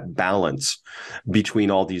 create that balance between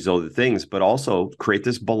all these other things, but also create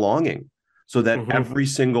this belonging, so that every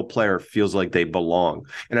single player feels like they belong.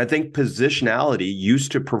 And I think positionality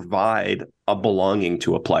used to provide a belonging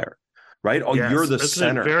to a player, right? Oh, yes, you're the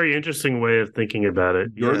center. That's a very interesting way of thinking about it.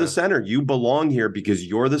 You're the center. You belong here because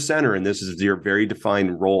you're the center, and this is your very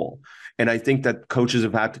defined role. And I think that coaches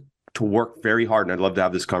have had to work very hard, and I'd love to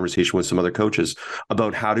have this conversation with some other coaches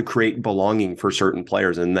about how to create belonging for certain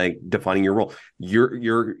players and like defining your role.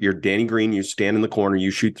 You're Danny Green, you stand in the corner,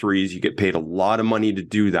 you shoot threes, you get paid a lot of money to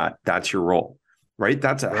do that. That's your role, right?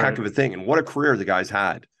 That's a heck of a thing. And what a career the guy's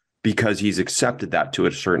had because he's accepted that to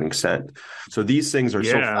a certain extent. So these things are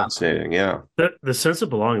so fascinating. Yeah. The sense of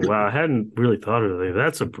belonging. Wow. I hadn't really thought of it.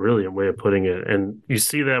 That's a brilliant way of putting it. And you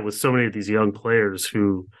see that with so many of these young players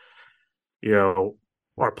who,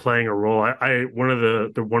 are playing a role. One of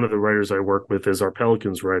the writers I work with is our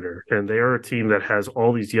Pelicans writer, and they are a team that has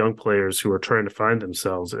all these young players who are trying to find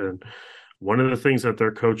themselves. And one of the things that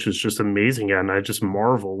their coach is just amazing at, and I just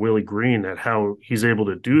marvel, Willie Green, at how he's able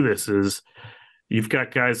to do this, is you've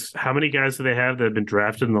got guys. How many guys do they have that have been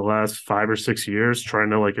drafted in the last 5 or 6 years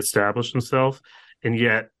trying to like establish themselves, and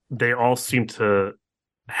yet they all seem to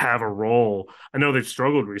have a role. I know they've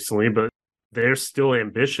struggled recently, but they're still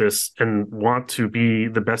ambitious and want to be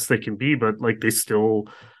the best they can be, but like they still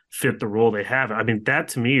fit the role they have. I mean, that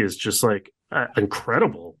to me is just like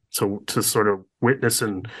incredible to sort of witness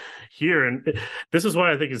and hear. And this is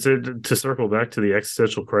why I think it's to circle back to the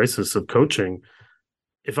existential crisis of coaching.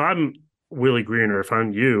 If I'm Willie Green, or if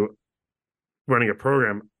I'm you running a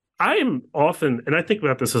program, I am often, and I think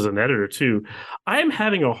about this as an editor too, I am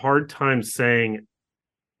having a hard time saying,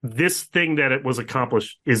 this thing that it was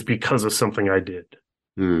accomplished is because of something I did.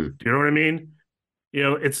 Do you know what I mean?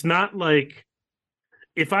 It's not like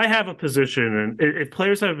if I have a position and if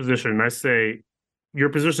players have a position and I say your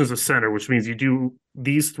position is a center, which means you do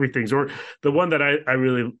these 3 things, or the one that I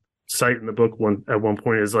really cite in the book at one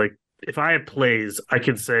point is like, if I have plays, I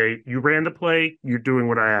can say, you ran the play, you're doing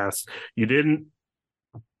what I asked. You didn't,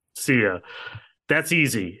 see ya. That's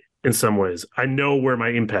easy in some ways. I know where my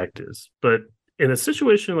impact is, but in a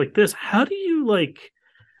situation like this, how do you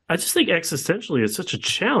I just think existentially it's such a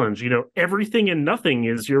challenge. Everything and nothing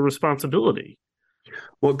is your responsibility.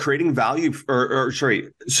 Well, creating value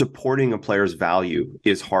supporting a player's value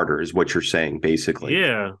is harder, is what you're saying, basically.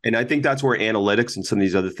 Yeah. And I think that's where analytics and some of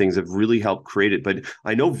these other things have really helped create it. But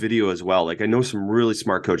I know video as well. Like I know some really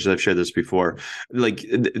smart coaches, I've shared this before. Like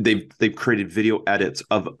they've created video edits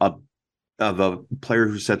of a player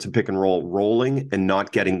who sets a pick and roll rolling and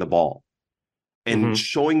not getting the ball. And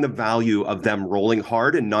showing the value of them rolling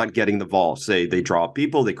hard and not getting the ball. Say they draw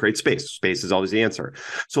people, they create space. Space is always the answer.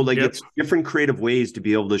 So it's different creative ways to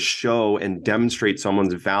be able to show and demonstrate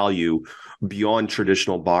someone's value beyond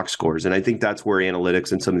traditional box scores. And I think that's where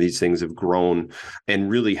analytics and some of these things have grown and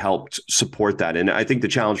really helped support that. And I think the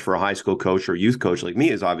challenge for a high school coach or youth coach like me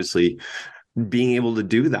is obviously being able to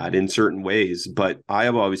do that in certain ways. But I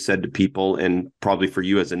have always said to people, and probably for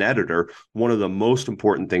you as an editor, one of the most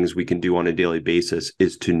important things we can do on a daily basis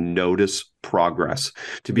is to notice progress,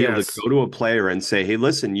 to be able to go to a player and say, hey,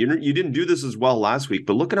 listen, you didn't do this as well last week,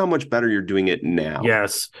 but look at how much better you're doing it now.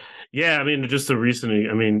 Yes. Yeah. I mean, just the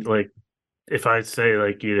reasoning, like if I say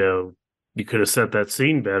you could have set that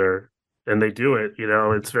scene better. And they do it,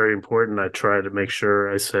 it's very important. I try to make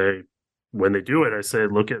sure I say, when they do it, I say,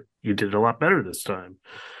 look, you did a lot better this time.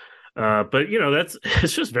 But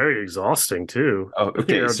it's just very exhausting too. Oh,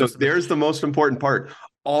 okay. So there's the most important part.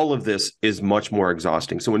 All of this is much more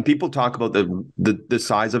exhausting. So when people talk about the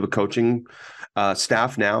size of a coaching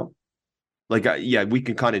staff now, like, we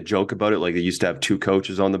can kind of joke about it. Like, they used to have 2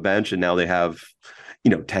 coaches on the bench, and now they have,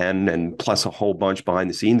 10 and plus a whole bunch behind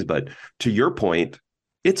the scenes. But to your point,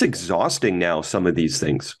 it's exhausting now, some of these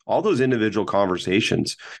things. All those individual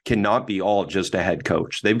conversations cannot be all just a head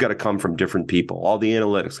coach. They've got to come from different people. All the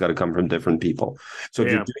analytics got to come from different people. So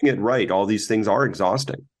if you're doing it right, all these things are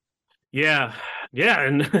exhausting. Yeah.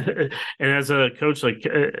 And and as a coach, like,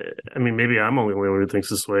 maybe I'm only one who thinks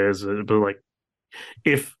this way, but like,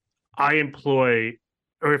 if I employ,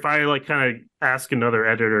 or if I like kind of ask another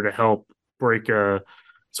editor to help break a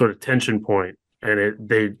sort of tension point, and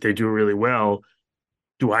they do really well,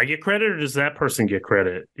 do I get credit, or does that person get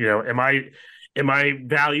credit? Am I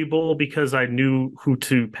valuable because I knew who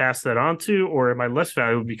to pass that on to, or am I less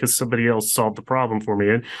valuable because somebody else solved the problem for me?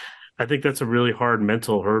 And I think that's a really hard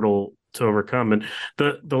mental hurdle to overcome. And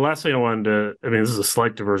the last thing I wanted to, this is a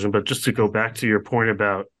slight diversion, but just to go back to your point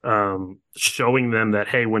about showing them that,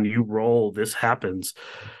 hey, when you roll, this happens.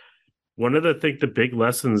 One of the big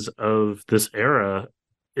lessons of this era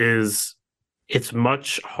is it's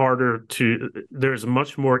much harder there's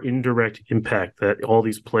much more indirect impact that all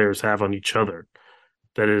these players have on each other.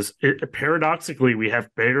 That is, paradoxically, we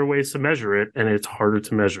have better ways to measure it, and it's harder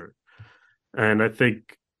to measure. And I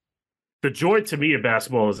think the joy to me of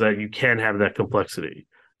basketball is that you can have that complexity,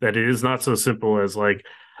 that it is not so simple as like,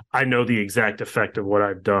 I know the exact effect of what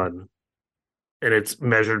I've done, and it's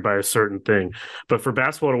measured by a certain thing. But for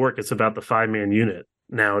basketball to work, it's about the 5-man unit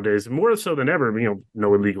nowadays, more so than ever.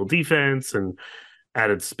 No illegal defense and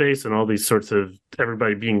added space and all these sorts of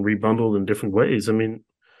everybody being rebundled in different ways.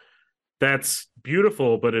 That's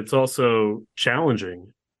beautiful, but it's also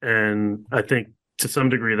challenging. And I think to some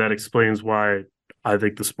degree that explains why I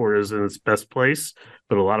think the sport is in its best place,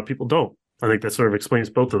 but a lot of people don't. I think that sort of explains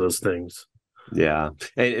both of those things. Yeah.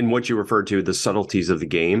 And what you referred to, the subtleties of the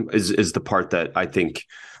game, is the part that I think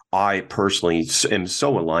I personally am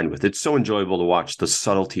so aligned with. It's so enjoyable to watch the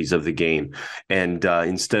subtleties of the game. And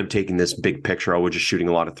instead of taking this big picture, we're just shooting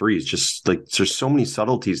a lot of threes. Just like, there's so many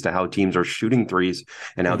subtleties to how teams are shooting threes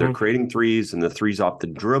and how they're creating threes, and the threes off the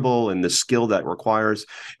dribble and the skill that requires.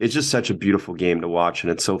 It's just such a beautiful game to watch,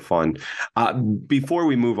 and it's so fun. Before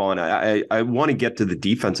we move on, I want to get to the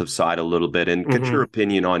defensive side a little bit and get your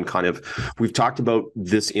opinion on kind of, we've talked about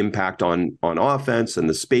this impact on offense and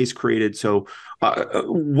the space created. So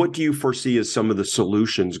what do you foresee as some of the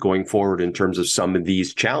solutions going forward in terms of some of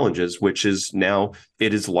these challenges, which is now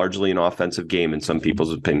it is largely an offensive game in some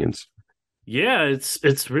people's opinions? Yeah,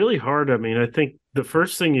 it's really hard. I think the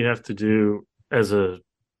first thing you have to do as a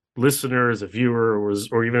listener, as a viewer,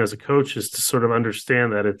 or even as a coach, is to sort of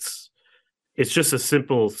understand that it's just a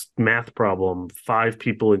simple math problem. 5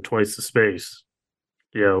 people in twice the space.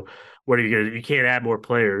 What are you going to do? You can't add more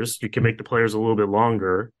players. You can make the players a little bit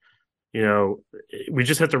longer. We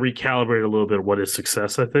just have to recalibrate a little bit of what is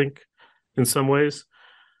success, I think, in some ways.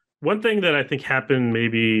 One thing that I think happened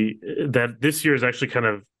maybe that this year is actually kind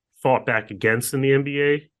of fought back against in the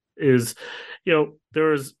NBA is, there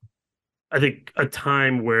was, I think, a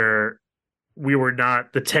time where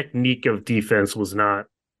the technique of defense was not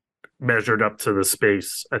measured up to the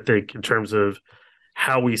space, I think, in terms of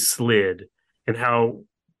how we slid and how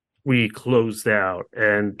we closed out,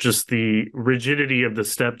 and just the rigidity of the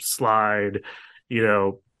step slide,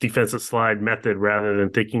 defensive slide method, rather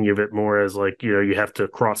than thinking of it more as like, you have to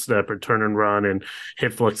cross step or turn and run and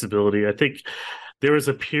hit flexibility. I think there was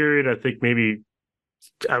a period, I think maybe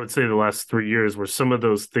I would say the last 3 years, where some of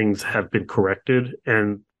those things have been corrected.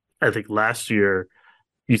 And I think last year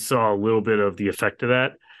you saw a little bit of the effect of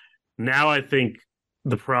that. Now I think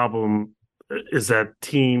the problem is that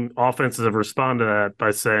team offenses have responded to that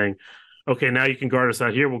by saying, okay, now you can guard us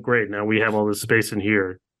out here. Well, great. Now we have all this space in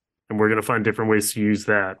here, and we're going to find different ways to use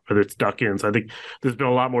that, whether it's duck-ins. I think there's been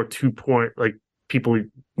a lot more 2-point, like people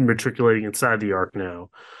matriculating inside the arc now.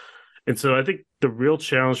 And so I think the real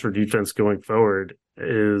challenge for defense going forward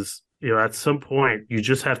is, at some point, you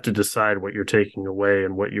just have to decide what you're taking away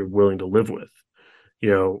and what you're willing to live with.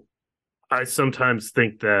 I sometimes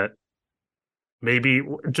think that maybe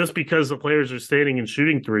just because the players are standing and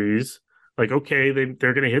shooting threes, like, okay,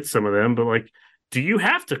 they're going to hit some of them, but like, do you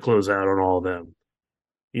have to close out on all of them?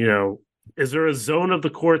 Is there a zone of the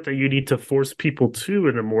court that you need to force people to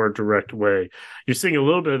in a more direct way? You're seeing a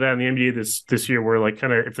little bit of that in the NBA this year, where like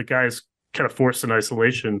kind of if the guy's kind of forced in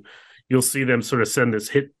isolation, you'll see them sort of send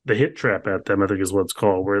the hit trap at them, I think is what it's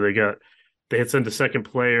called, where they had sent a second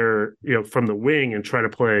player, from the wing and try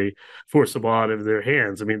to force the ball out of their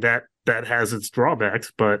hands. I mean, that has its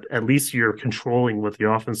drawbacks, but at least you're controlling what the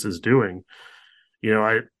offense is doing.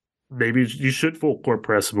 Maybe you should full court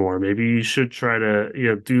press more. Maybe you should try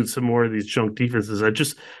to, do some more of these junk defenses.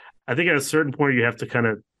 I think at a certain point you have to kind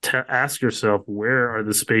of ask yourself, where are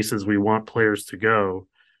the spaces we want players to go,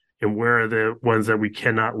 and where are the ones that we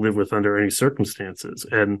cannot live with under any circumstances?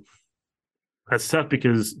 And that's tough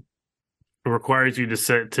because it requires you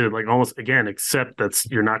to almost again accept that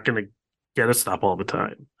you're not going to get a stop all the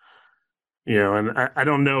time. And I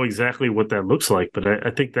don't know exactly what that looks like, but I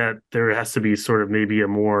think that there has to be sort of maybe a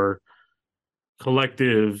more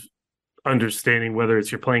collective understanding, whether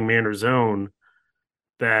it's you're playing man or zone,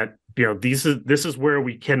 that this is where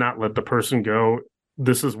we cannot let the person go.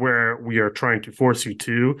 This is where we are trying to force you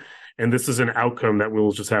to, and this is an outcome that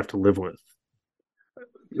we'll just have to live with.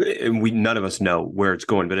 And none of us know where it's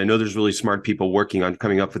going, but I know there's really smart people working on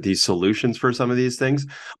coming up with these solutions for some of these things.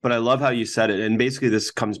 But I love how you said it. And basically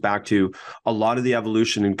this comes back to a lot of the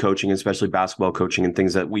evolution in coaching, especially basketball coaching, and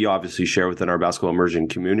things that we obviously share within our basketball immersion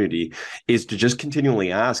community, is to just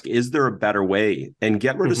continually ask, is there a better way? And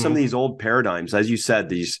get rid of some of these old paradigms. As you said,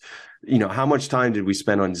 these, how much time did we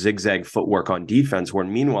spend on zigzag footwork on defense? Where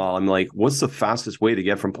meanwhile, I'm like, what's the fastest way to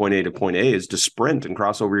get from point A to point A is to sprint and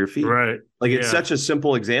cross over your feet. Right. It's such a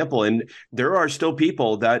simple example. And there are still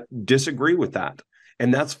people that disagree with that.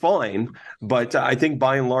 And that's fine. But I think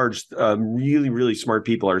by and large, really, really smart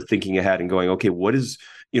people are thinking ahead and going, okay, what is,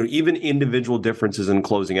 even individual differences in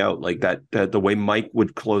closing out, like that the way Mike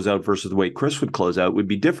would close out versus the way Chris would close out would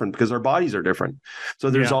be different because our bodies are different. So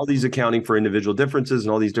there's all these accounting for individual differences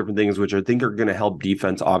and all these different things, which I think are going to help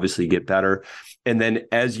defense obviously get better. And then,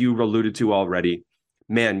 as you alluded to already,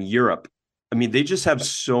 man, Europe, I mean, they just have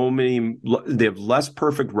they have less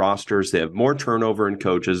perfect rosters. They have more turnover in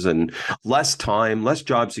coaches and less time, less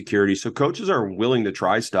job security. So coaches are willing to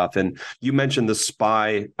try stuff. And you mentioned the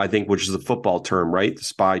SPY, I think, which is the football term, right? The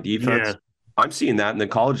SPY defense. Yeah. I'm seeing that in the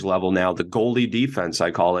college level now, the goalie defense,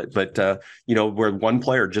 I call it. But, where one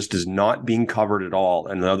player just is not being covered at all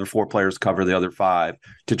and the other four players cover the other five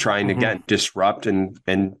to try and, again, disrupt and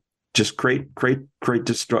just create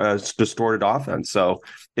distorted offense. So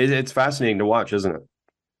it's fascinating to watch, isn't it?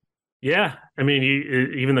 Yeah. I mean,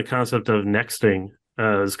 even the concept of nexting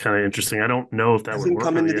is kind of interesting. I don't know if that would work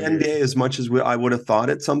come into the NBA as much as I would have thought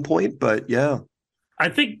at some point, but yeah. I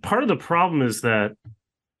think part of the problem is that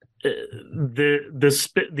the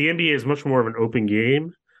NBA is much more of an open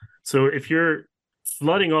game. So if you're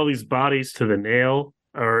flooding all these bodies to the nail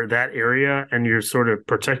or that area, and you're sort of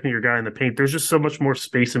protecting your guy in the paint, there's just so much more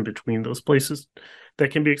space in between those places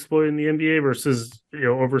that can be exploited in the NBA versus,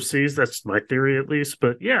 overseas. That's my theory, at least.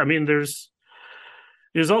 But yeah, I mean, there's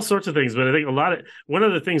all sorts of things, but I think one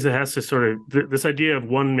of the things that has to sort of, this idea of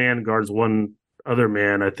one man guards one other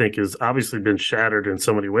man, I think has obviously been shattered in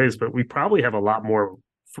so many ways, but we probably have a lot more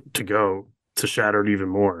to go to shatter it even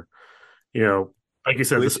more. Like you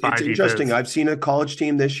said, the SPY defense. It's interesting. I've seen a college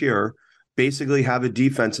team this year basically have a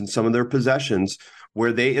defense in some of their possessions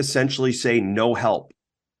where they essentially say no help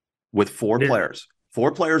with four players.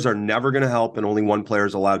 Four players are never going to help, and only one player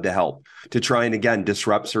is allowed to help to try and, again,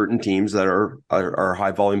 disrupt certain teams that are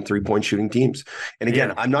high volume 3-point shooting teams. And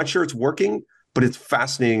again, I'm not sure it's working, but it's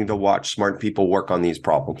fascinating to watch smart people work on these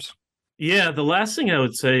problems. Yeah. The last thing I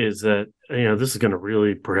would say is that, this is going to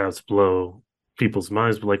really perhaps blow people's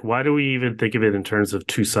minds, but why do we even think of it in terms of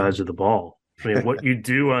two sides of the ball? I mean, what you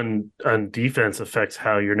do on defense affects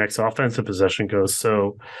how your next offensive possession goes.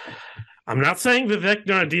 So I'm not saying Vivek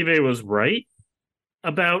Nadive was right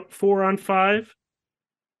about 4-on-5,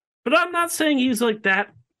 but I'm not saying he's that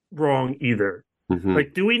wrong either.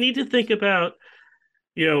 Do we need to think about,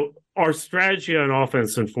 our strategy on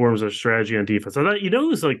offense informs our strategy on defense? I thought,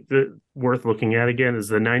 who's worth looking at again is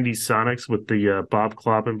the 90s Sonics with the Bob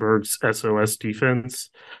Kloppenberg's SOS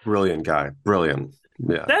defense. Brilliant guy. Brilliant.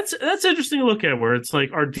 Yeah, that's interesting to look at, where it's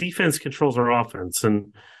our defense controls our offense,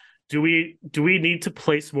 and do we need to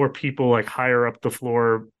place more people higher up the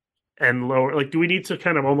floor and lower? Do we need to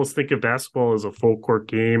kind of almost think of basketball as a full court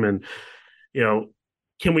game, and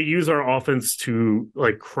can we use our offense to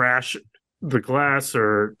crash the glass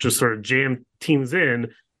or just sort of jam teams in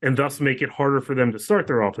and thus make it harder for them to start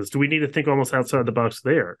their offense? Do we need to think almost outside the box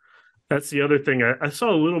there? That's the other thing. I saw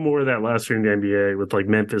a little more of that last year in the NBA with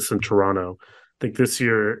Memphis and Toronto. I think this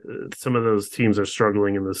year some of those teams are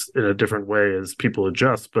struggling in a different way as people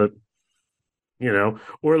adjust, but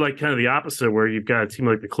or kind of the opposite, where you've got a team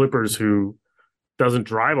like the Clippers who doesn't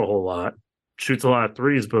drive a whole lot, shoots a lot of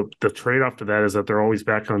threes, but the trade-off to that is that they're always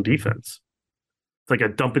back on defense. It's like a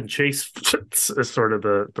dump and chase is sort of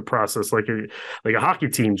the process, like a hockey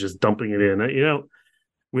team just dumping it in.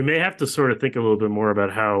 We may have to sort of think a little bit more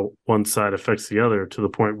about how one side affects the other to the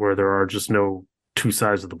point where there are just no two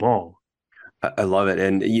sides of the ball. I love it.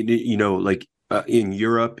 And, like in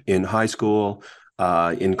Europe, in high school,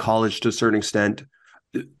 in college to a certain extent,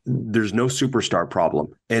 there's no superstar problem.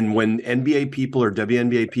 And when NBA people or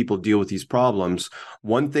WNBA people deal with these problems,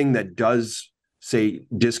 one thing that does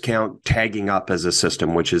discount tagging up as a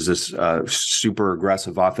system, which is this super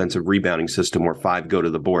aggressive offensive rebounding system where 5 go to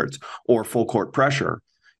the boards, or full court pressure,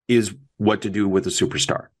 is what to do with a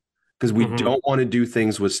superstar. Because we don't want to do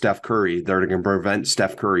things with Steph Curry that are going to prevent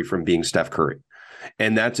Steph Curry from being Steph Curry.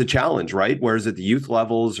 And that's a challenge, right? Whereas at the youth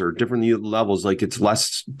levels or different youth levels, like it's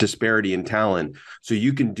less disparity in talent. So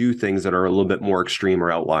you can do things that are a little bit more extreme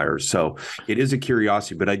or outliers. So it is a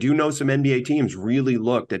curiosity. But I do know some NBA teams really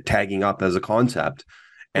looked at tagging up as a concept.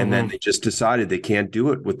 And then they just decided they can't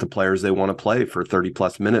do it with the players they want to play for 30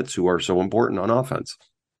 plus minutes who are so important on offense.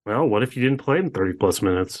 Well, what if you didn't play in 30 plus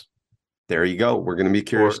minutes? There you go. We're going to be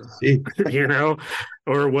curious to see.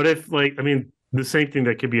 Or what if, the same thing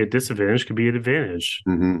that could be a disadvantage could be an advantage.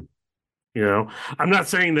 I'm not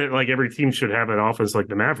saying that every team should have an offense like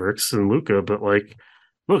the Mavericks and Luka, but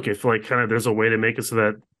look, if there's a way to make it so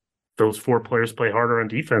that those 4 players play harder on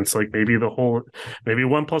defense, maybe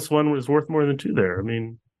 1 plus 1 was worth more than 2 there.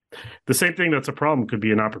 The same thing that's a problem could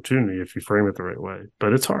be an opportunity if you frame it the right way,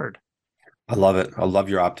 but it's hard. I love it. I love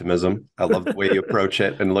your optimism. I love the way you approach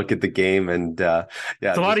it and look at the game. And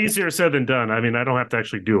it's a lot easier said than done. I don't have to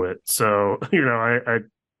actually do it. So,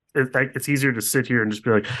 it's easier to sit here and just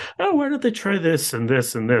be like, oh, why don't they try this and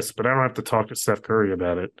this and this? But I don't have to talk to Steph Curry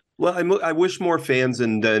about it. Well, I wish more fans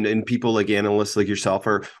and people like analysts like yourself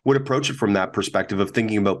would approach it from that perspective of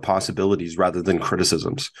thinking about possibilities rather than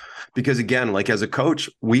criticisms. Because again, as a coach,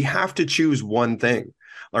 we have to choose one thing.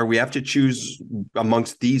 Or we have to choose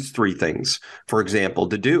amongst these 3 things, for example,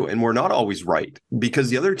 to do. And we're not always right because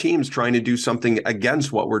the other team's trying to do something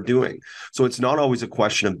against what we're doing. So it's not always a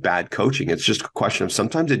question of bad coaching. It's just a question of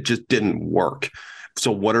sometimes it just didn't work. So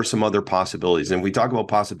what are some other possibilities? And if we talk about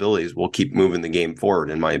possibilities, we'll keep moving the game forward,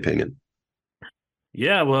 in my opinion.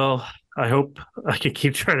 Yeah, well, I hope I can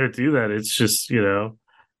keep trying to do that. It's just,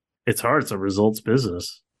 it's hard. It's a results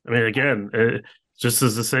business. Again, just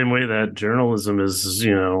as the same way that journalism is,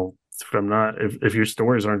 if your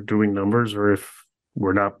stories aren't doing numbers, or if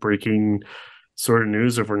we're not breaking sort of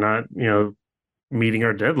news, if we're not, meeting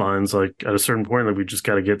our deadlines, at a certain point, we just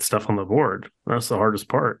got to get stuff on the board. That's the hardest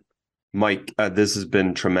part. Mike, this has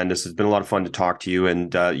been tremendous. It's been a lot of fun to talk to you.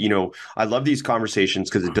 And, I love these conversations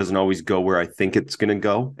because it doesn't always go where I think it's going to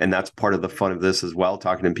go. And that's part of the fun of this as well,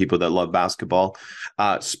 talking to people that love basketball.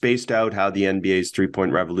 Spaced Out, How the NBA's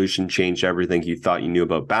 3-Point Revolution Changed Everything You Thought You Knew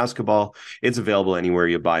About Basketball. It's available anywhere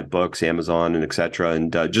you buy books, Amazon, and et cetera.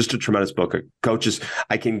 And just a tremendous book. Coaches,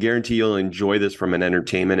 I can guarantee you'll enjoy this from an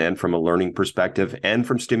entertainment and from a learning perspective and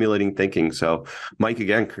from stimulating thinking. So, Mike,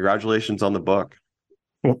 again, congratulations on the book.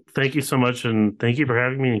 Well, thank you so much, and thank you for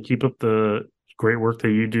having me, and keep up the great work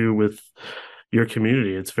that you do with your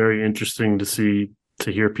community. It's very interesting to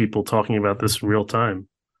hear people talking about this in real time.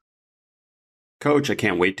 Coach, I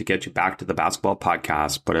can't wait to get you back to the basketball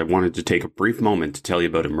podcast, but I wanted to take a brief moment to tell you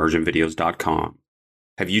about immersionvideos.com.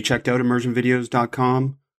 Have you checked out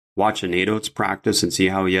immersionvideos.com? Watch a Nate Oates practice and see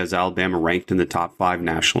how he has Alabama ranked in the top 5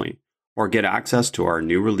 nationally, or get access to our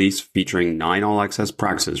new release featuring 9 all-access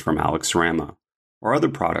practices from Alex Sarama, or other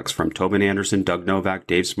products from Tobin Anderson, Doug Novak,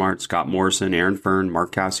 Dave Smart, Scott Morrison, Aaron Fern,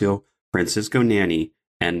 Mark Cassio, Francisco Nani,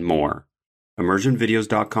 and more.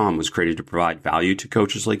 ImmersionVideos.com was created to provide value to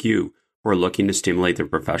coaches like you who are looking to stimulate their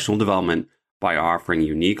professional development by offering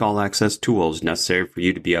unique all-access tools necessary for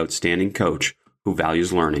you to be an outstanding coach who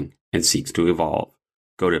values learning and seeks to evolve.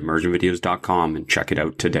 Go to ImmersionVideos.com and check it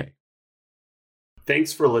out today.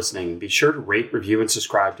 Thanks for listening. Be sure to rate, review, and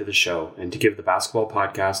subscribe to the show, and to give the Basketball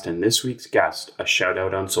Podcast and this week's guest a shout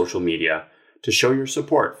out on social media to show your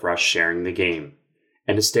support for us sharing the game.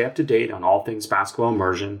 And to stay up to date on all things basketball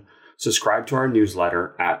immersion, subscribe to our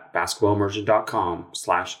newsletter at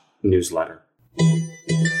basketballimmersion.com/newsletter.